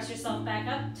forearms, press yourself back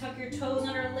up, tuck your toes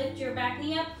under, lift your back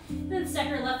knee up, then step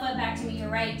your left foot back to meet your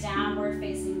right, downward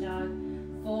facing dog.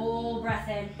 Full breath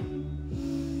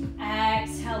in.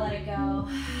 Exhale, let it go.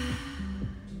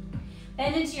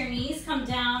 Bend into your knees, come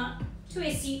down to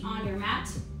a seat on your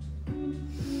mat.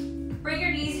 Bring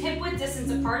your knees hip width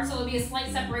distance apart, so there'll be a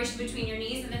slight separation between your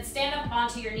knees, and then stand up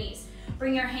onto your knees.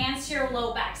 Bring your hands to your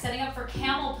low back, setting up for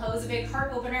camel pose, a big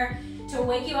heart opener to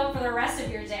wake you up for the rest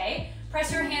of your day.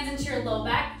 Press your hands into your low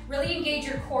back. Really engage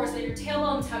your core so that your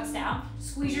tailbone tucks down.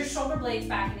 Squeeze your shoulder blades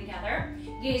back in together.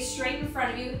 Gaze straight in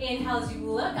front of you. Inhale as you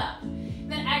look up.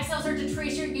 Then exhale, start to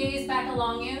trace your gaze back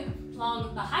along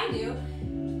behind you.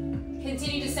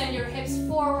 Continue to send your hips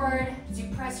forward as you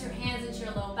press your hands into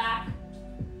your low back.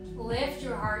 Lift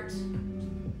your heart.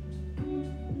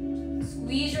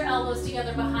 Squeeze your elbows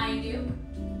together behind you.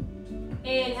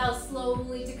 Inhale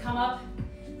slowly to come up.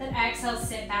 Then exhale,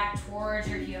 sit back towards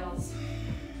your heels.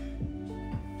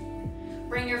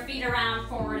 Bring your feet around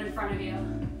forward in front of you.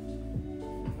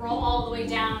 Roll all the way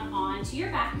down onto your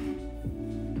back.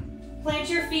 Plant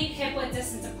your feet hip-width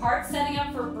distance apart, setting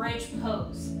up for bridge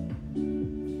pose.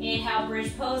 Inhale,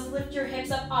 bridge pose. Lift your hips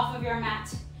up off of your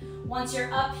mat. Once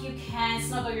you're up, you can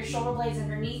snuggle your shoulder blades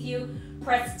underneath you.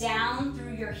 Press down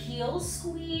through your heels.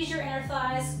 Squeeze your inner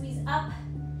thighs. Squeeze up.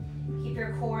 Keep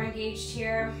your core engaged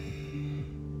here.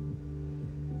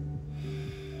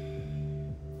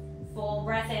 Full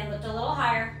breath in. Lift a little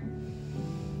higher.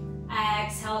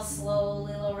 Exhale,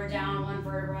 slowly lower down one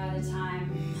vertebra at a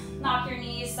time. Knock your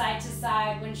knees side to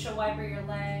side. Windshield wiper your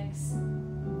legs.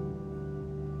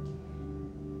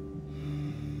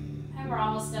 And we're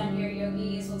almost done here,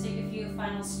 yogis. We'll take a few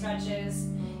final stretches.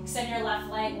 Extend your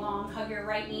left leg long. Hug your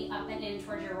right knee up and in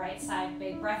towards your right side.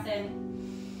 Big breath in.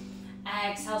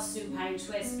 Exhale, supine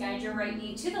twist. Guide your right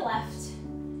knee to the left.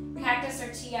 Cactus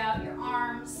or tee out your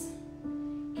arms.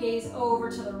 Gaze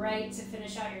over to the right to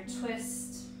finish out your twist.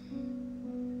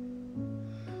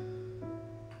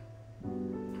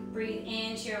 Breathe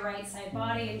into your right side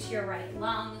body, into your right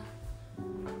lung.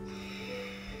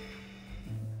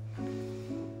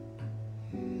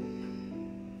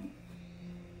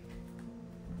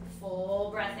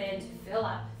 Full breath in to fill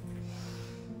up.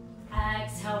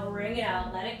 Exhale, bring it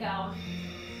out, let it go.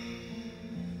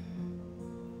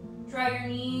 Draw your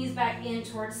knees back in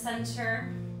towards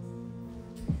center.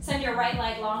 Send your right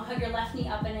leg long, hug your left knee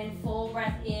up and in. Full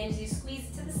breath in as you squeeze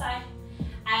it to the side.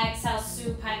 Exhale,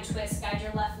 supine twist. Guide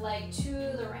your left leg to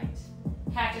the right.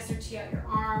 Cactus or tee out your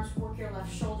arms. Work your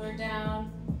left shoulder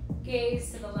down.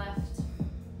 Gaze to the left.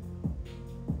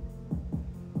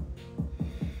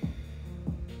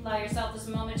 Allow yourself this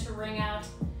moment to wring out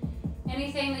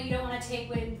anything that you don't want to take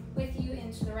with you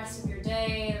into the rest of your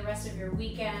day, the rest of your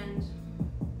weekend.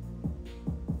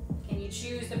 Can you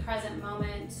choose the present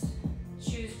moment?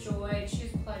 Choose joy,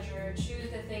 choose pleasure, choose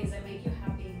the things that make you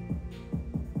happy.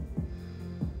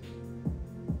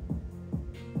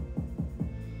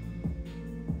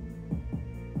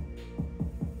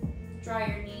 Draw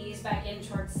your knees back in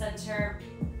towards center.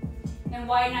 And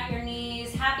widen out your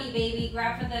knees. Happy baby.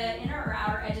 Grab for the inner or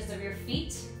outer edges of your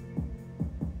feet.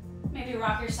 Maybe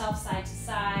rock yourself side to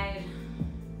side.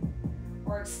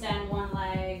 Or extend one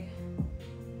leg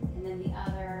and then the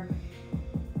other.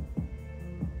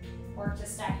 Work to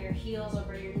stack your heels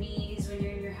over your knees when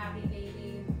you're in your happy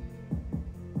baby.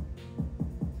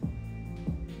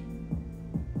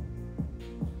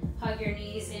 Hug your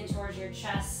knees in towards your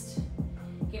chest.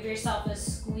 Give yourself a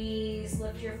squeeze.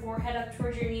 Lift your forehead up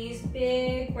towards your knees.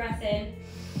 Big breath in.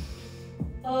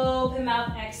 Open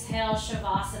mouth, exhale,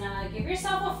 Shavasana. Give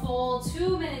yourself a full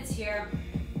 2 minutes here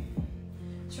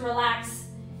to relax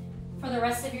for the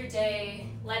rest of your day,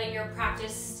 letting your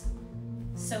practice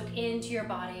soak into your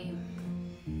body.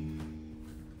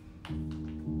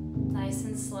 Nice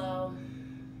and slow.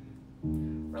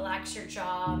 Relax your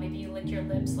jaw. Maybe you lick your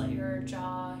lips, let your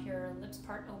jaw, your lips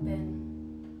part open.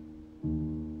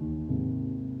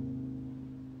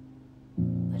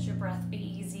 Let your breath be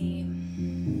easy.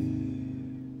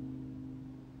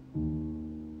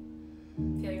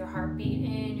 Feel your heartbeat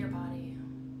in your body.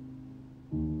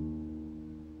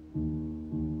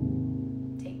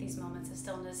 Take these moments of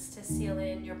stillness to seal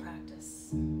in your practice.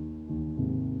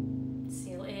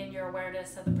 Seal in your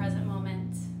awareness of the present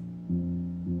moment.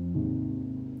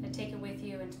 And take it with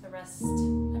you into the rest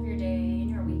of your day and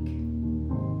your week.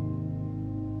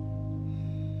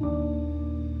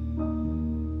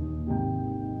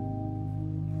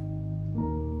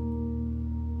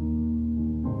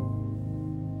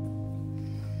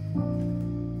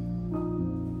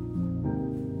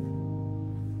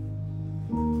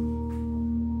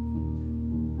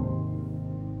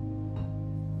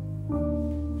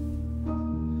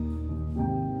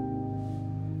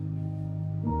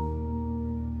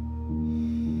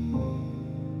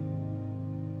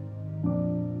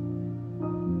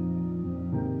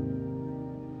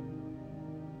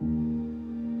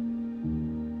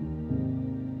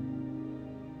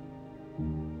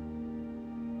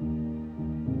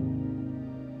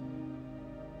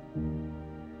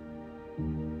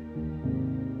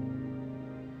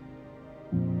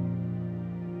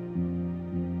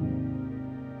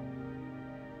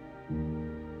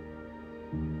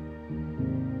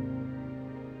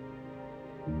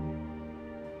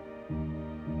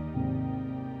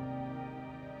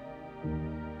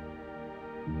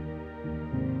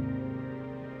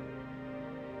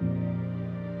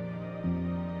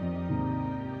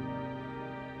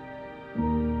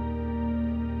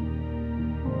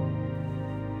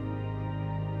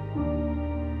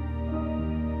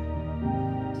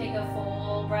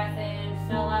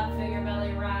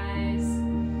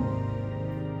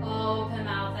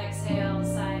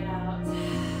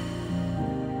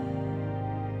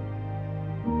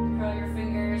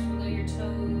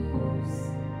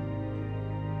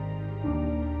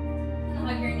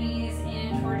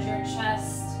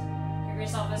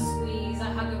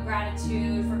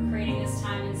 gratitude for creating this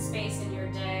time and space in your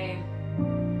day.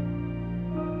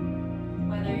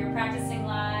 Whether you're practicing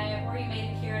live or you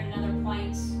made it here at another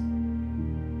point.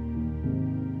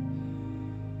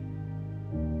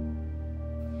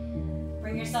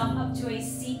 Bring yourself up to a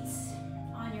seat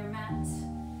on your mat.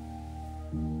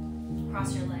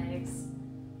 Cross your legs.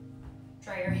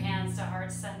 Draw your hands to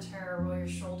heart center. Roll your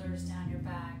shoulders down your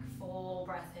back. Full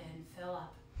breath in. Fill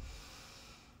up.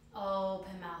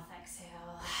 Open mouth. Exhale.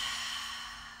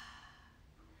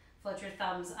 Float your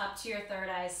thumbs up to your third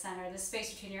eye center. The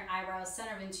space between your eyebrows,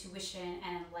 center of intuition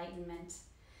and enlightenment.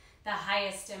 The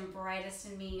highest and brightest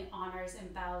in me honors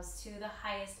and bows to the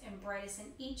highest and brightest in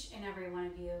each and every one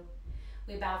of you.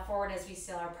 We bow forward as we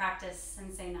seal our practice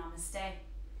and say namaste.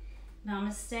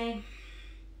 Namaste.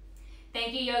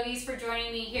 Thank you, yogis, for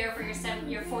joining me here for your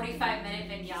 45-minute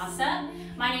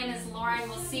vinyasa. My name is Lauren.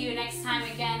 We'll see you next time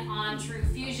again on True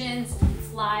Fusion's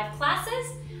live classes.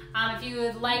 If you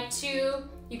would like to,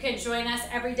 you can join us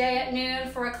every day at noon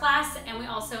for a class, and we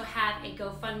also have a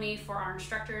GoFundMe for our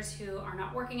instructors who are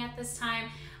not working at this time.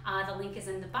 The link is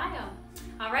in the bio.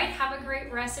 All right, have a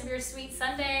great rest of your sweet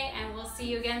Sunday, and we'll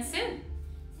see you again soon.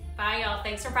 Bye, y'all.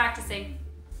 Thanks for practicing.